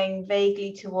we're coming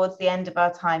vaguely towards the end of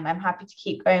our time. I'm happy to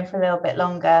keep going for a little bit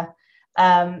longer.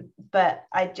 But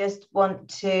I just want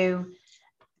to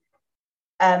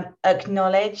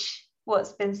acknowledge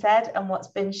what's been said and what's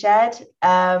been shared.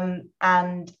 And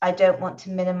I don't want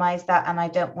to minimize that. And I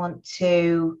don't want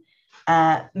to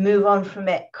move on from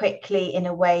it quickly in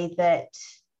a way that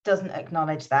doesn't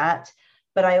acknowledge that.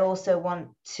 But I also want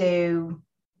to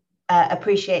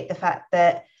appreciate the fact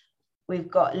that we've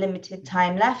got limited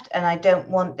time left, and I don't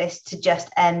want this to just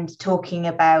end talking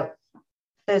about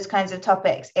those kinds of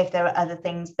topics if there are other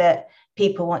things that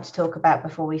people want to talk about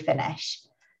before we finish.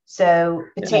 So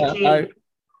particularly,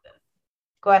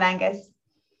 go on, Angus.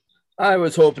 I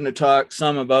was hoping to talk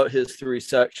some about his 3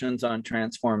 sections on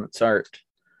Transformance Art.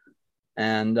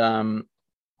 And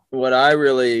what I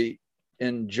really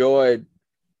enjoyed,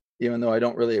 even though I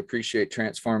don't really appreciate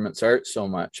Transformance Art so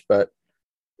much, but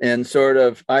and sort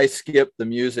of, I skipped the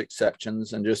music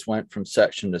sections and just went from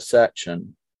section to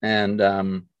section. And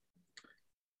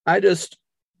I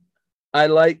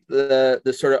like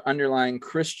the sort of underlying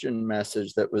Christian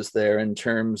message that was there in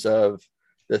terms of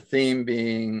the theme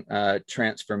being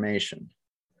transformation,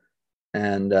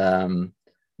 and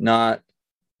not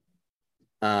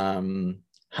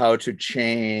how to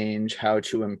change, how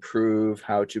to improve,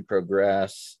 how to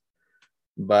progress,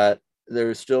 but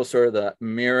there's still sort of the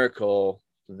miracle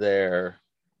there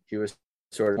he was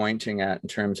sort of pointing at in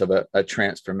terms of a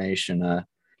transformation,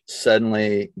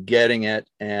 suddenly getting it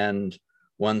and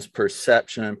one's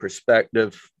perception and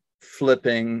perspective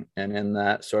flipping, and in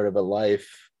that sort of a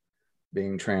life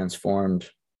being transformed,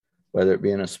 whether it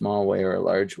be in a small way or a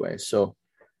large way. So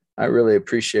I really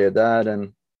appreciate that.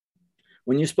 And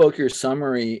when you spoke your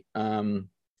summary, I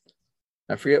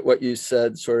forget what you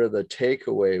said sort of the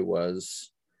takeaway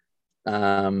was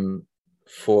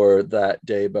for that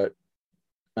day, but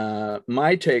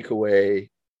my takeaway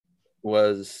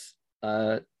was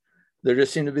there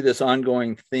just seemed to be this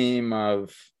ongoing theme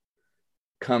of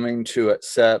coming to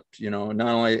accept, not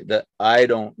only that I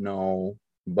don't know,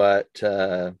 but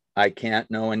I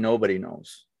can't know and nobody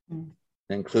knows,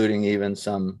 including even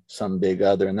some big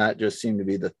other. And that just seemed to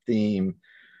be the theme.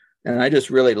 And I just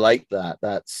really like that.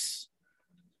 That's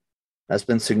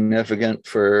been significant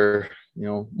for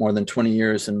more than 20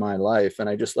 years in my life. And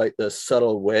I just like the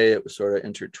subtle way it was sort of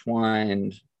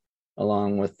intertwined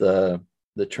along with the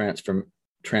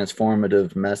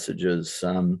transformative messages,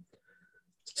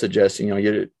 suggesting,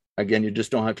 you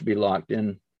just don't have to be locked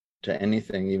in to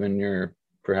anything, even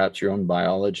perhaps your own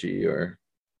biology or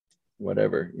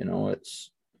whatever,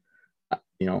 it's,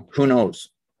 who knows,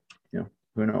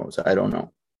 who knows? I don't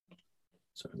know.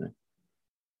 So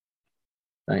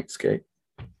thanks, Kate.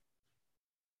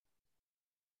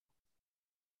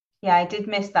 Yeah, I did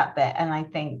miss that bit. And I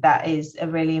think that is a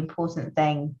really important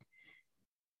thing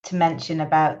to mention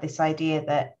about this idea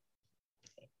that,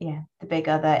 the big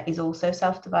other is also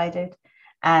self-divided.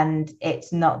 And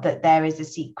it's not that there is a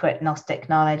secret Gnostic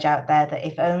knowledge out there that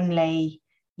if only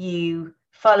you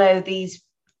follow these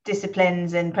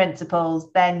disciplines and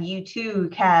principles, then you too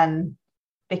can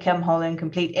become whole and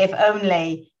complete, if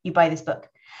only you buy this book.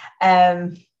 Yeah,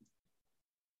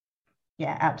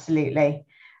 absolutely.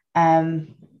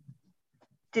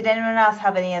 Did anyone else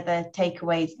have any other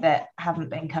takeaways that haven't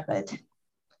been covered?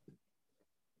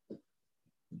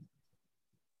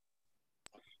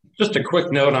 Just a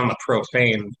quick note on the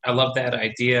profane. I love that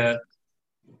idea,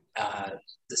 the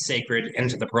sacred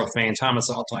into the profane. Thomas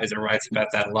Altizer writes about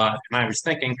that a lot. And I was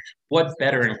thinking, what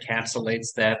better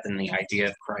encapsulates that than the idea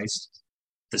of Christ?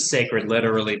 The sacred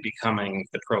literally becoming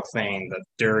the profane, the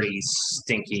dirty,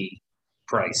 stinky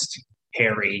Christ,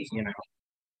 hairy,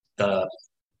 the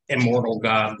immortal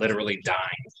God literally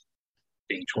dying,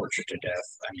 being tortured to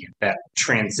death. I mean, that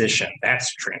transition,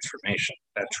 that's transformation.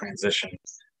 That transition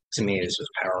to me is just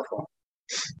powerful.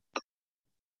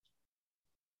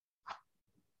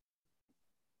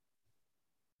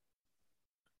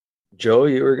 Joe,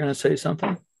 you were going to say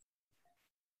something?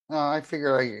 I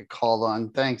figured I get called on.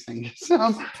 Thanks, Angus.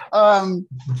 I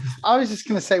was just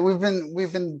going to say we've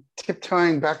been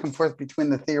tiptoeing back and forth between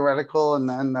the theoretical and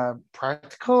then the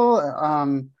practical,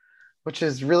 which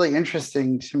is really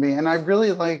interesting to me. And I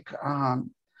really like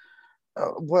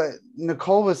what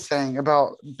Nicole was saying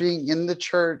about being in the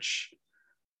church.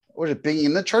 Being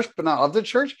in the church but not of the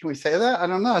church? Can we say that? I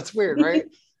don't know. It's weird, right?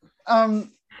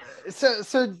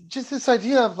 so just this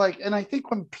idea of like, and I think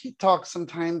when Pete talks,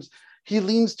 sometimes he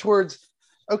leans towards,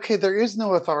 okay, there is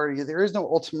no authority, there is no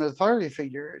ultimate authority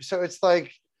figure. So it's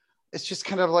like, it's just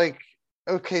kind of like,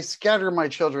 okay, scatter my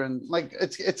children. Like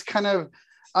it's kind of,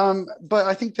 but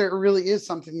I think there really is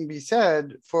something to be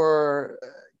said for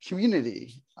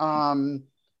community, and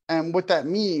what that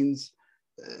means,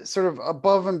 sort of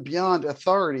above and beyond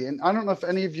authority. And I don't know if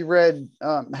any of you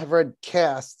have read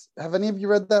Caste. Have any of you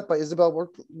read that by Isabel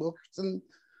Wilkerson?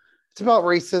 It's about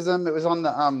racism. It was on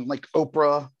the like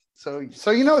Oprah. So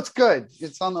you know it's good.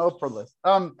 It's on the Oprah list.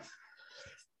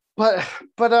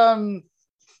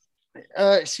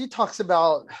 She talks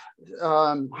about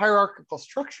hierarchical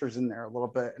structures in there a little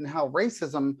bit, and how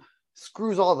racism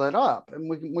screws all that up. And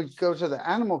we go to the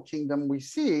animal kingdom, we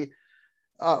see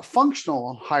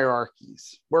functional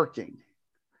hierarchies working.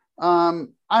 I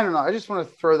don't know. I just want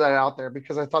to throw that out there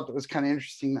because I thought that was kind of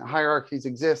interesting that hierarchies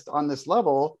exist on this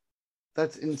level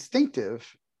that's instinctive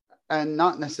and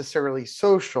not necessarily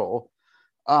social.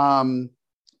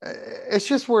 It's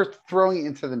just worth throwing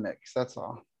into the mix. That's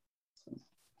all.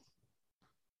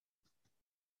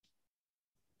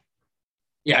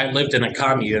 Yeah, I lived in a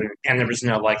commune and there was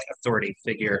no like authority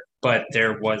figure, but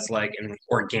there was like an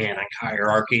organic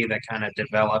hierarchy that kind of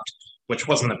developed, which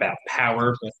wasn't about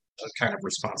power, but a kind of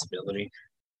responsibility.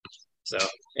 So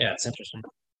yeah, it's interesting.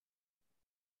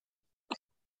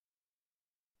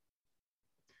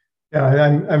 Yeah,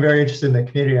 I'm very interested in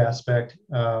the community aspect.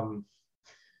 I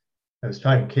was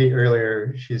talking to Kate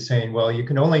earlier. She's saying, well, you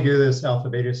can only do this alpha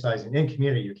beta sizing in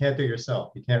community. You can't do it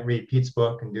yourself. You can't read Pete's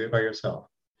book and do it by yourself.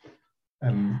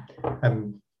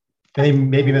 I'm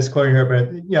maybe misquoting her,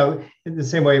 but you know, in the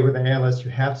same way with an analyst,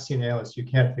 you have to see an analyst. You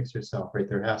can't fix yourself, right?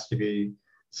 There has to be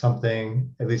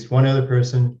something, at least one other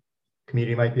person.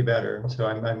 Community might be better. So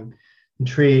I'm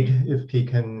intrigued if Pete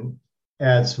can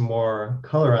add some more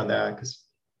color on that, because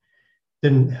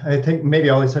then I think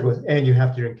maybe all he said was, and you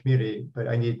have to do it in community, but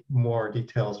I need more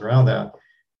details around that,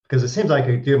 because it seems like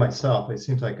I could do it myself. It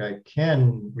seems like I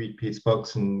can read Pete's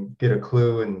books and get a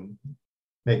clue and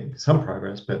make some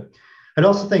progress. But I'd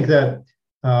also think that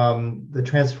the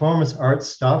Transformers art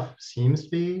stuff seems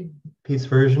to be Pete's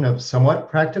version of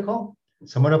somewhat practical,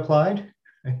 somewhat applied.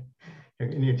 And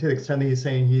to the extent that he's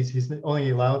saying he's only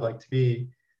allowed like to be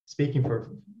speaking for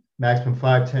maximum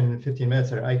 5, 10, 15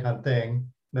 minutes at an icon thing.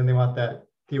 Then they want that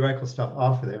theoretical stuff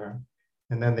off of there.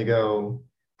 And then they go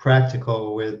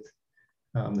practical with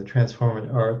the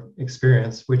Transformer art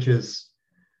experience, which is,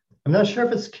 I'm not sure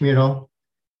if it's communal.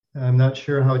 I'm not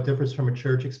sure how it differs from a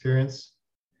church experience.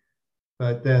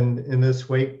 But then in this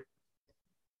Wake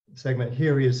segment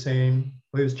here, he is saying,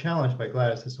 well, he was challenged by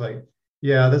Gladys. It's like,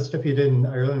 yeah, that stuff you did in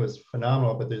Ireland was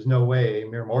phenomenal, but there's no way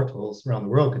mere mortals around the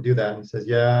world could do that. And he says,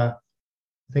 yeah,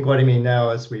 I think what I mean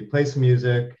now is we play some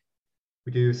music,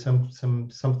 we do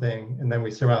something, and then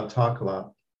we sit around and talk a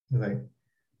lot. It's like,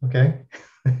 okay.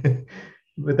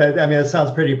 But that, I mean, it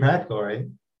sounds pretty practical, right?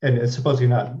 And it's supposedly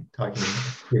not talking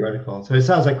theoretical. So it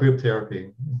sounds like group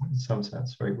therapy in some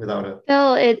sense, right? Without a...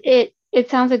 Well, it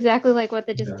sounds exactly like what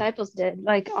the disciples did,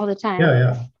 like all the time.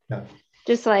 Yeah.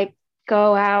 Just like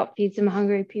go out, feed some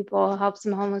hungry people, help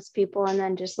some homeless people, and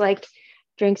then just like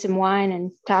drink some wine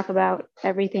and talk about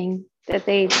everything that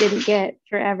they didn't get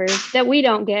forever, that we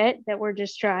don't get, that we're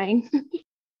just trying.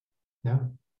 Yeah,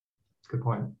 good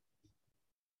point.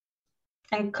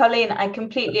 And Colleen, I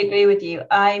completely agree with you.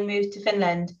 I moved to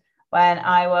Finland when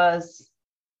I was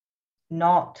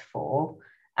not 4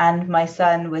 and my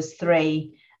son was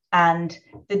 3. And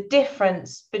the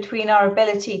difference between our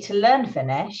ability to learn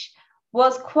Finnish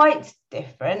was quite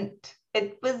different.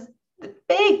 It was a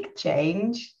big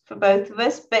change for both of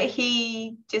us, but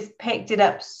he just picked it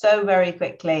up so very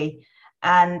quickly.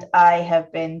 And I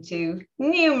have been to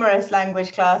numerous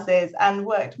language classes and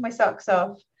worked my socks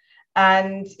off.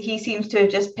 And he seems to have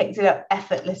just picked it up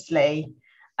effortlessly.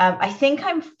 I think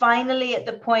I'm finally at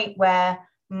the point where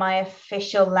my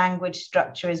official language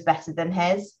structure is better than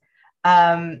his.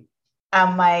 And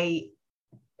my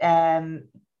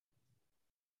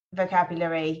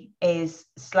vocabulary is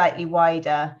slightly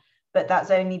wider, but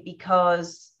that's only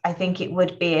because I think it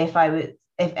would be if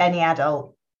any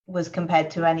adult was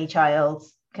compared to any child,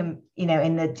 in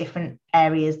the different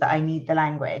areas that I need the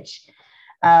language.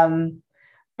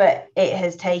 But it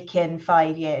has taken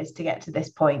 5 years to get to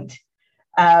this point.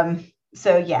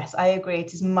 So yes, I agree.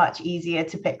 It is much easier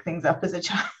to pick things up as a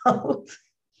child.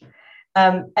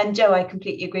 And Joe, I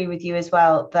completely agree with you as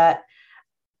well, that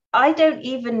I don't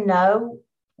even know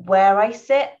where I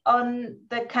sit on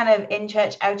the kind of in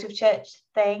church, out of church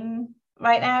thing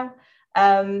right now.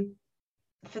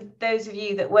 For those of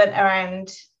you that weren't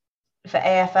around for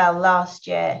AFL last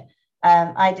year.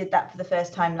 I did that for the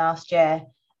first time last year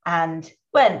and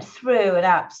went through an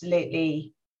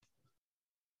absolutely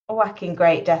whacking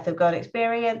great Death of God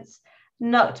experience.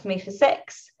 Knocked me for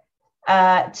 6.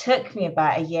 Took me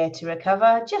about a year to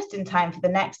recover, just in time for the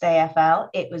next AFL.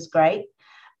 It was great.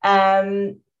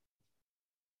 But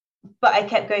I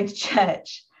kept going to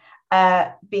church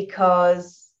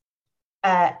because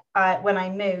when I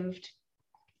moved,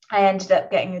 I ended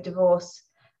up getting a divorce,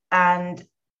 and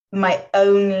my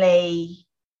only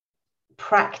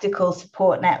practical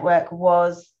support network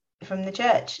was from the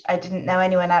church. I didn't know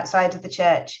anyone outside of the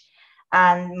church,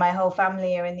 and my whole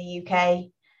family are in the UK.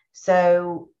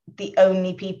 So the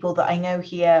only people that I know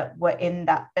here were in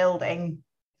that building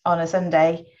on a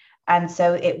Sunday. And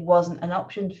so it wasn't an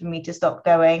option for me to stop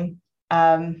going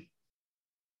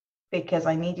because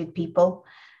I needed people.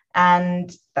 And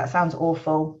that sounds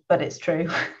awful, but it's true.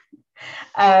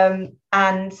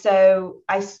 And so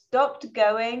I stopped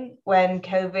going when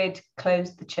COVID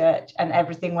closed the church and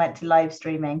everything went to live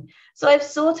streaming. So I've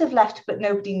sort of left, but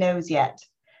nobody knows yet.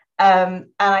 And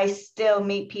I still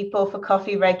meet people for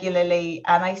coffee regularly,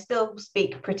 and I still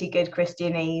speak pretty good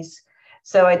Christianese.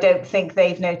 So I don't think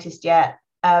they've noticed yet.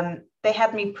 They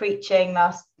had me preaching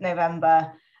last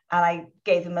November, and I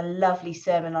gave them a lovely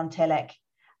sermon on Tillich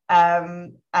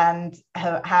and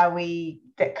how we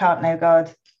can't know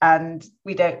God, and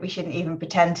we shouldn't even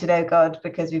pretend to know God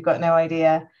because we've got no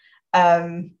idea.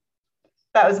 That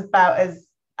was about as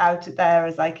out there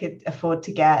as I could afford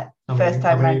to get. How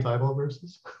many Bible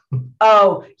verses?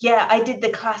 Oh yeah, I did the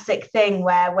classic thing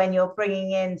where when you're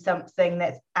bringing in something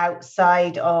that's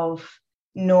outside of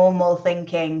normal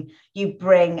thinking, you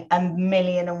bring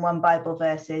 1,000,001 Bible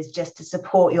verses just to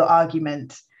support your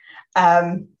argument.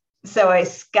 So I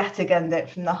scattergunned it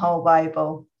from the whole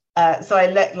Bible. So I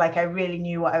looked like I really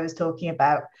knew what I was talking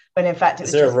about, when in fact it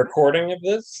was. Is there a recording of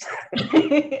this?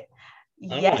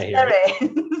 Yes, there is.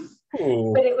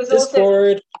 Ooh, but it was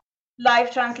Discord. Also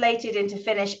live translated into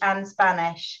Finnish and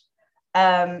Spanish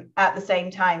at the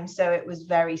same time, so it was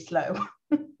very slow.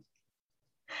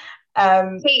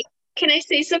 Hey, can I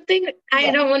say something?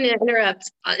 I don't want to interrupt.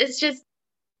 It's just,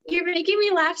 you're making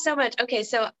me laugh so much. Okay,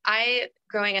 so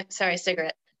growing up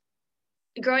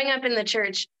in the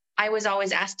church, I was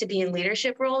always asked to be in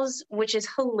leadership roles, which is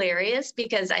hilarious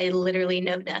because I literally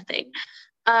know nothing.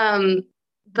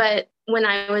 But when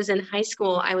I was in high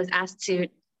school, I was asked to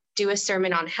do a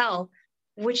sermon on hell,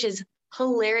 which is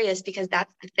hilarious because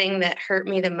that's the thing that hurt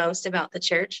me the most about the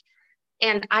church.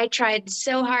 And I tried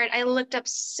so hard. I looked up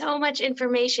so much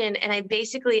information, and I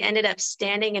basically ended up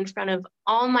standing in front of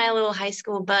all my little high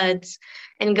school buds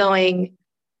and going,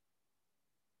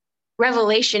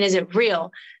 Revelation isn't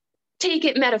real. Take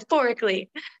it metaphorically.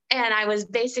 And I was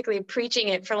basically preaching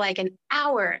it for like an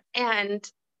hour. And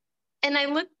I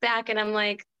look back and I'm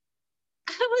like,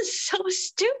 I was so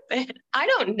stupid. I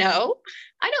don't know.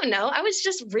 I was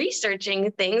just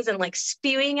researching things and like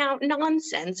spewing out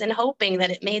nonsense and hoping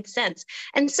that it made sense.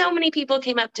 And so many people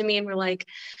came up to me and were like,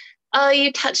 oh,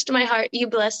 you touched my heart. You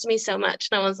blessed me so much.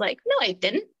 And I was like, no, I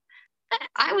didn't.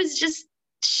 I was just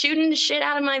shooting shit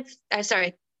out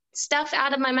of stuff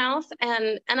out of my mouth.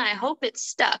 And I hope it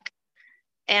stuck.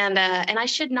 And I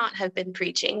should not have been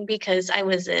preaching because I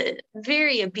was a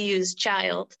very abused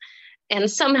child. And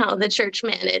somehow the church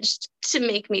managed to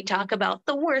make me talk about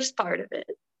the worst part of it.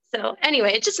 So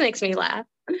anyway, it just makes me laugh.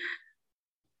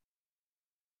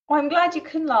 Well, I'm glad you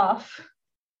can laugh.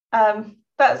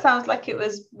 That sounds like it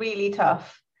was really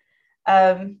tough.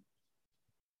 I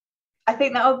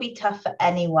think that would be tough for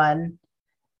anyone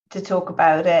to talk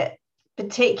about it,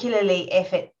 particularly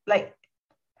if it, like,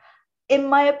 in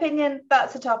my opinion,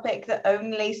 that's a topic that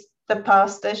only the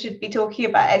pastor should be talking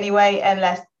about anyway,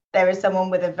 unless there is someone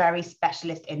with a very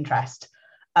specialist interest,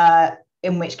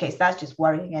 in which case that's just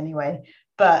worrying anyway.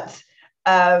 But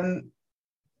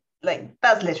like,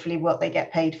 that's literally what they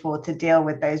get paid for, to deal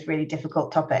with those really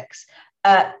difficult topics.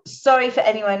 Sorry for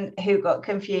anyone who got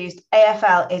confused.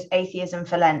 AFL is Atheism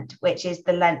for Lent, which is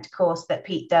the Lent course that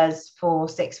Pete does for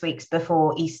 6 weeks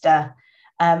before Easter,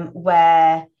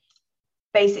 where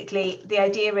basically the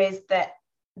idea is that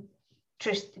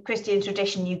Christian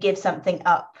tradition, you give something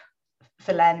up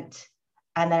for Lent,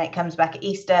 and then it comes back at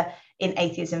Easter. In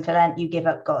Atheism for Lent, you give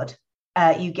up God.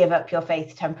 You give up your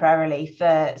faith temporarily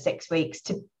for 6 weeks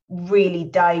to really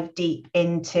dive deep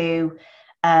into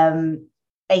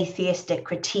atheistic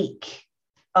critique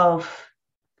of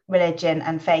religion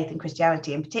and faith and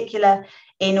Christianity in particular,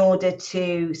 in order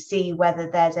to see whether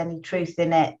there's any truth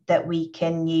in it that we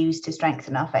can use to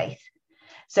strengthen our faith.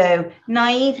 So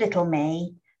naive little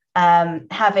me,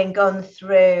 having gone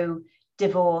through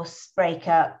divorce,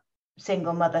 breakup,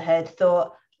 single motherhood,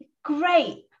 thought,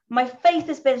 great, my faith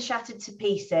has been shattered to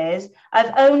pieces.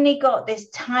 I've only got this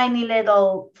tiny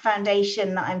little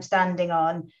foundation that I'm standing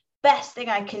on. Best thing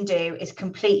I can do is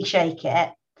completely shake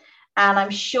it. And I'm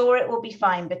sure it will be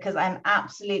fine, because I'm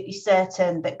absolutely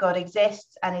certain that God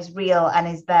exists and is real and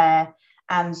is there.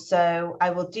 And so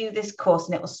I will do this course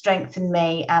and it will strengthen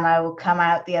me and I will come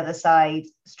out the other side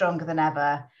stronger than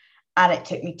ever. And it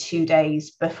took me 2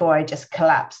 days before I just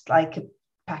collapsed like a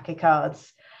pack of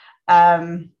cards.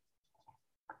 And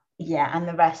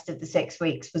the rest of the 6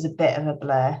 weeks was a bit of a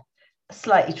blur,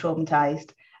 slightly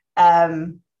traumatized.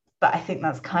 But I think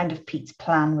that's kind of Pete's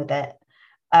plan with it.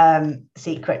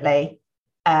 Secretly,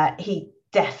 he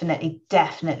definitely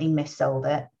missold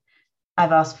it.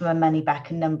 I've asked for my money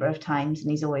back a number of times and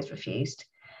he's always refused.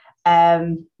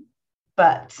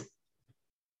 But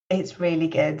it's really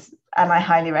good and I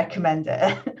highly recommend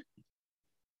it.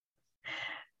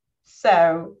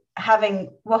 So,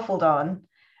 having waffled on,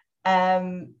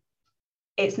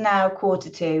 it's now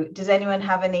 1:45. Does anyone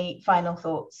have any final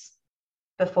thoughts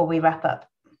before we wrap up?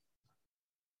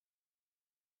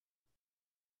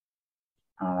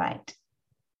 All right.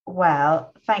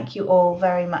 Well, thank you all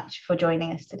very much for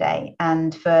joining us today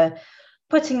and for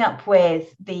putting up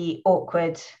with the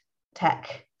awkward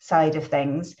tech side of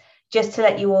things. Just to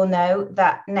let you all know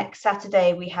that next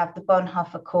Saturday we have the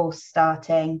Bonhoeffer course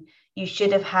starting. You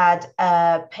should have had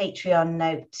a Patreon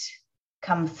note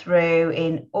come through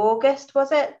in August,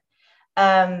 was it?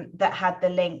 That had the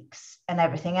links and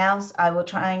everything else. I will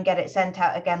try and get it sent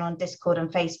out again on Discord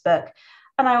and Facebook.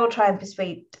 And I will try and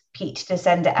persuade Pete to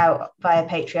send it out via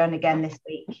Patreon again this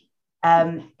week.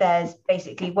 There's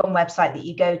basically one website that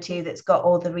you go to that's got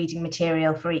all the reading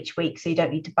material for each week, so you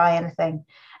don't need to buy anything.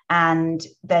 And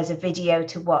there's a video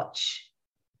to watch.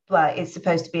 Well, it's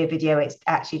supposed to be a video. It's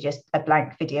actually just a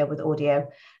blank video with audio.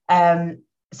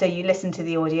 So you listen to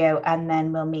the audio and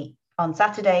then we'll meet on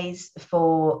Saturdays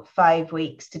for 5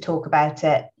 weeks to talk about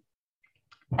it.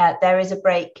 There is a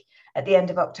break at the end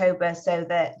of October so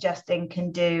that Justin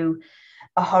can do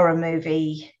a horror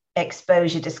movie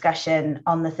exposure discussion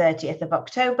on the 30th of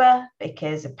October,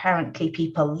 because apparently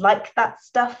people like that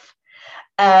stuff.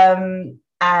 And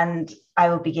I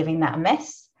will be giving that a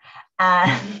miss.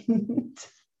 And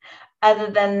other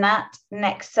than that,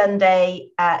 next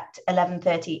Sunday at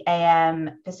 11:30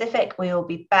 a.m. Pacific, we will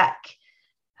be back,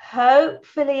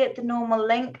 hopefully at the normal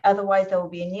link. Otherwise, there will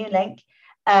be a new link.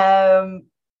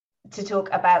 To talk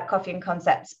about Coffee and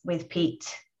Concepts with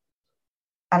Pete.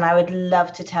 And I would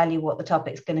love to tell you what the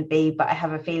topic's going to be, but I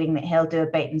have a feeling that he'll do a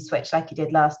bait and switch like he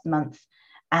did last month.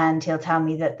 And he'll tell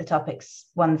me that the topic's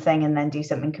one thing and then do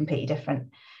something completely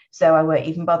different. So I won't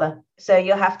even bother. So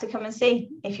you'll have to come and see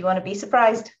if you want to be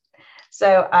surprised.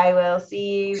 So I will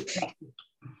see you next week.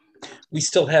 We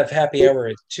still have happy hour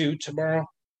at 2 tomorrow?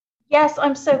 Yes,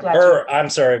 I'm so glad. I'm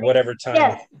sorry, whatever time.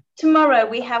 Yes, tomorrow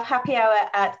we have happy hour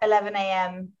at 11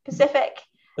 a.m. Pacific.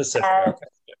 Okay.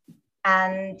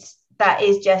 And that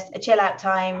is just a chill out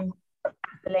time.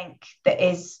 The link that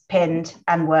is pinned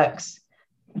and works,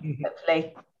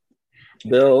 hopefully.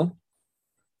 Bill,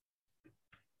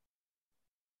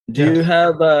 do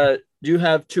you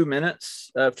have 2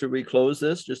 minutes after we close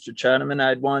this just to chat a minute?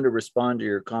 I'd wanted to respond to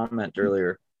your comment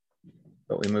earlier,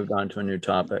 but we moved on to a new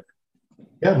topic.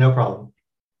 Yeah, no problem.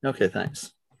 Okay,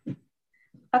 thanks.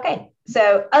 Okay,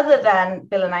 so other than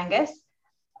Bill and Angus,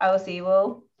 I will see you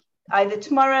all either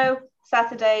tomorrow,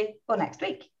 Saturday, or next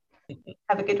week.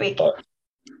 Have a good week. Bye.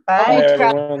 Bye,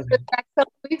 everyone. For the next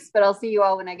couple weeks, but I'll see you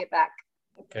all when I get back.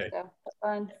 Okay. So, have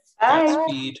fun. Bye.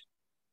 Speed.